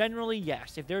 generally,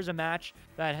 yes. If there's a match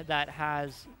that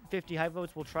has 50 hype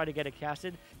votes, we'll try to get it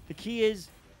casted. The key is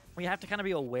we have to kind of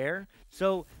be aware.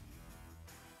 So,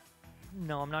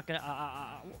 no, I'm not going to...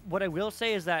 what I will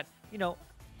say is that, you know,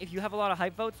 if you have a lot of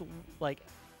hype votes, like,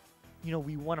 you know,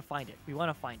 we want to find it. We want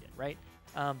to find it, right?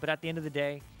 But at the end of the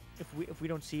day, if we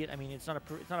don't see it, I mean, it's not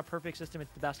a perfect system.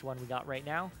 It's the best one we got right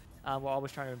now. We're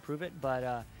always trying to improve it,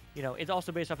 but you know, it's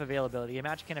also based off availability. A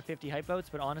match can have 50 hype votes,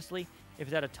 but honestly, if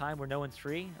it's at a time where no one's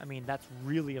free, I mean, that's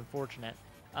really unfortunate.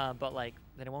 But like,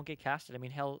 then it won't get casted. I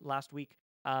mean, hell, last week,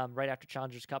 right after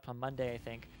Challengers Cup on Monday, I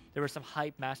think there were some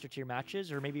hype Master Tier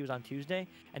matches, or maybe it was on Tuesday,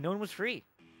 and no one was free.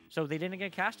 So they didn't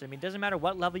get casted. I mean, it doesn't matter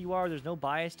what level you are. There's no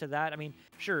bias to that. I mean,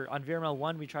 sure, on VRML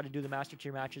 1, we try to do the Master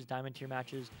Tier matches, Diamond Tier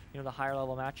matches, you know, the higher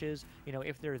level matches, you know,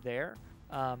 if they're there,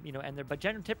 you know, and they're, but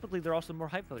typically they're also more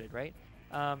hype voted, right?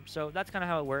 So that's kind of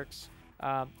how it works.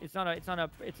 It's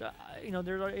you know,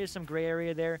 there is some gray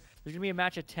area there. There's gonna be a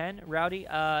match at 10. Rowdy,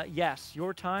 yes,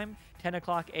 your time, 10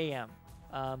 o'clock a.m.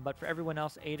 But for everyone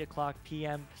else, 8 o'clock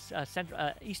p.m.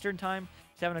 Eastern time,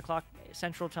 7 o'clock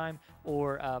Central time,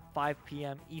 or 5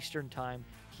 p.m. Eastern time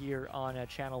here on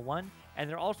Channel 1. And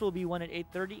there also will be one at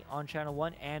 8:30 on Channel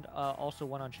 1, and also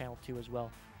one on Channel 2 as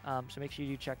well. So make sure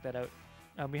you do check that out.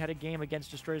 We had a game against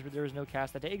Destroyers, but there was no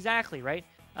cast that day. Exactly, right?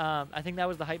 I think that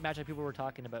was the hype match that people were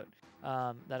talking about,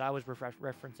 that I was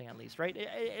referencing at least, right?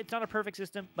 It's not a perfect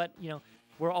system, but, you know,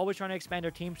 we're always trying to expand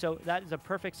our team, so that is a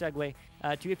perfect segue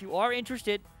to, if you are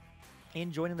interested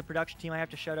in joining the production team, I have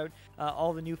to shout out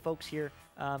all the new folks here,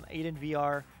 Aiden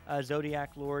VR,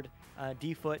 Zodiac Lord,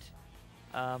 D-Foot,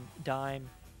 Dime,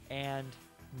 and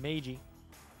Meiji,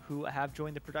 who have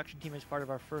joined the production team as part of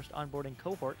our first onboarding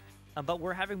cohort. But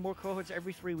we're having more cohorts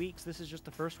every 3 weeks. This is just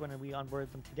the first one, and we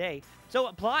onboarded them today. So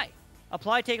apply,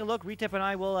 take a look. Retip and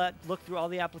I will look through all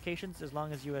the applications, as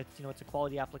long as you know, it's a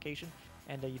quality application,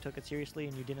 and you took it seriously,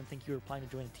 and you didn't think you were applying to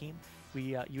join a team.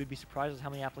 You would be surprised at how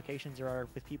many applications there are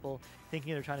with people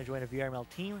thinking they're trying to join a VRML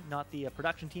team, not the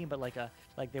production team, but like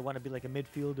they want to be like a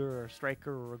midfielder or a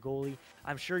striker or a goalie.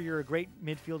 I'm sure you're a great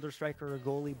midfielder, striker, or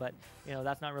goalie, but you know,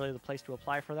 that's not really the place to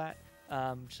apply for that.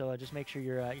 So just make sure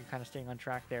you're kind of staying on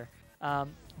track there.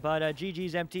 But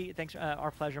GG's empty. Thanks,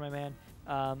 our pleasure, my man.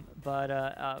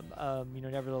 You know,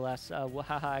 nevertheless,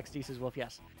 haha, XD says Wolf.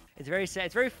 Yes, it's very sad.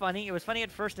 It's very funny. It was funny at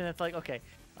first, and it's like, okay,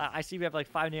 I see we have like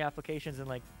 5 new applications, and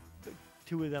like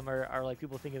 2 of them are like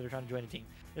people thinking they're trying to join a team.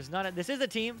 This is a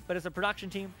team, but it's a production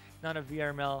team, not a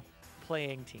VRML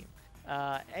playing team.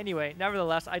 Anyway,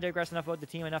 nevertheless, I digress enough about the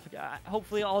team.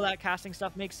 Hopefully all that casting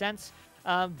stuff makes sense.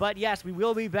 But yes, we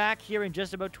will be back here in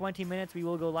just about 20 minutes. We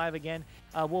will go live again.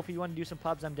 Wolf, if you want to do some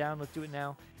pubs, I'm down. Let's do it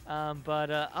now.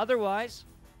 Otherwise,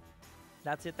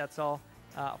 that's it. That's all.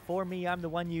 For me, I'm the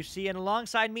one you see. And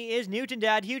alongside me is Newton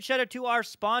Dad. Huge shout out to our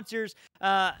sponsors,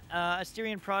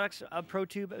 Asterion Products,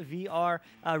 ProTube VR,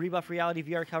 Rebuff Reality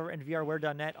VR Cover, and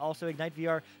VRware.net. Also,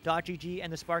 IgniteVR.gg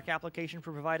and the Spark application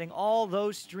for providing all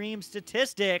those stream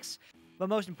statistics. But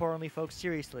most importantly, folks,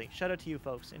 seriously, shout out to you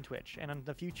folks in Twitch and in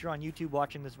the future on YouTube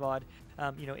watching this VOD.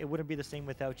 You know, it wouldn't be the same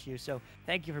without you. So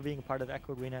thank you for being a part of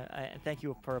Echo Arena, and thank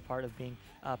you for a part of being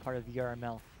part of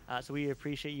VRML. So we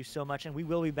appreciate you so much, and we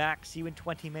will be back. See you in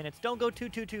 20 minutes. Don't go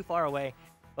too far away.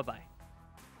 Bye-bye.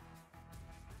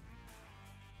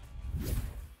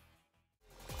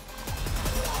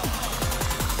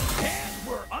 And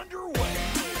we're underway.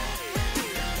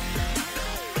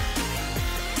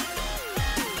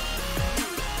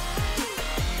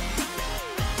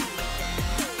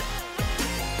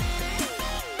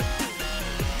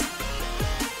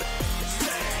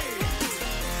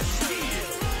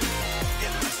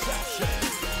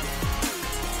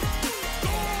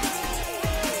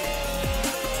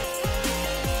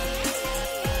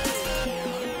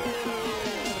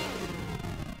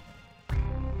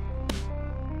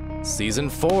 Season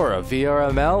 4 of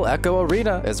VRML Echo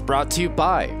Arena is brought to you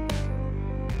by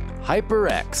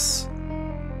HyperX,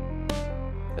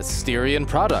 Asterion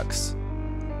Products,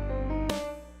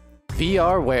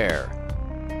 VRware,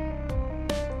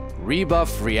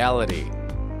 Rebuff Reality,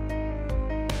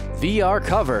 VR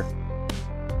Cover,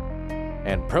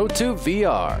 and ProTube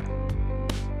VR.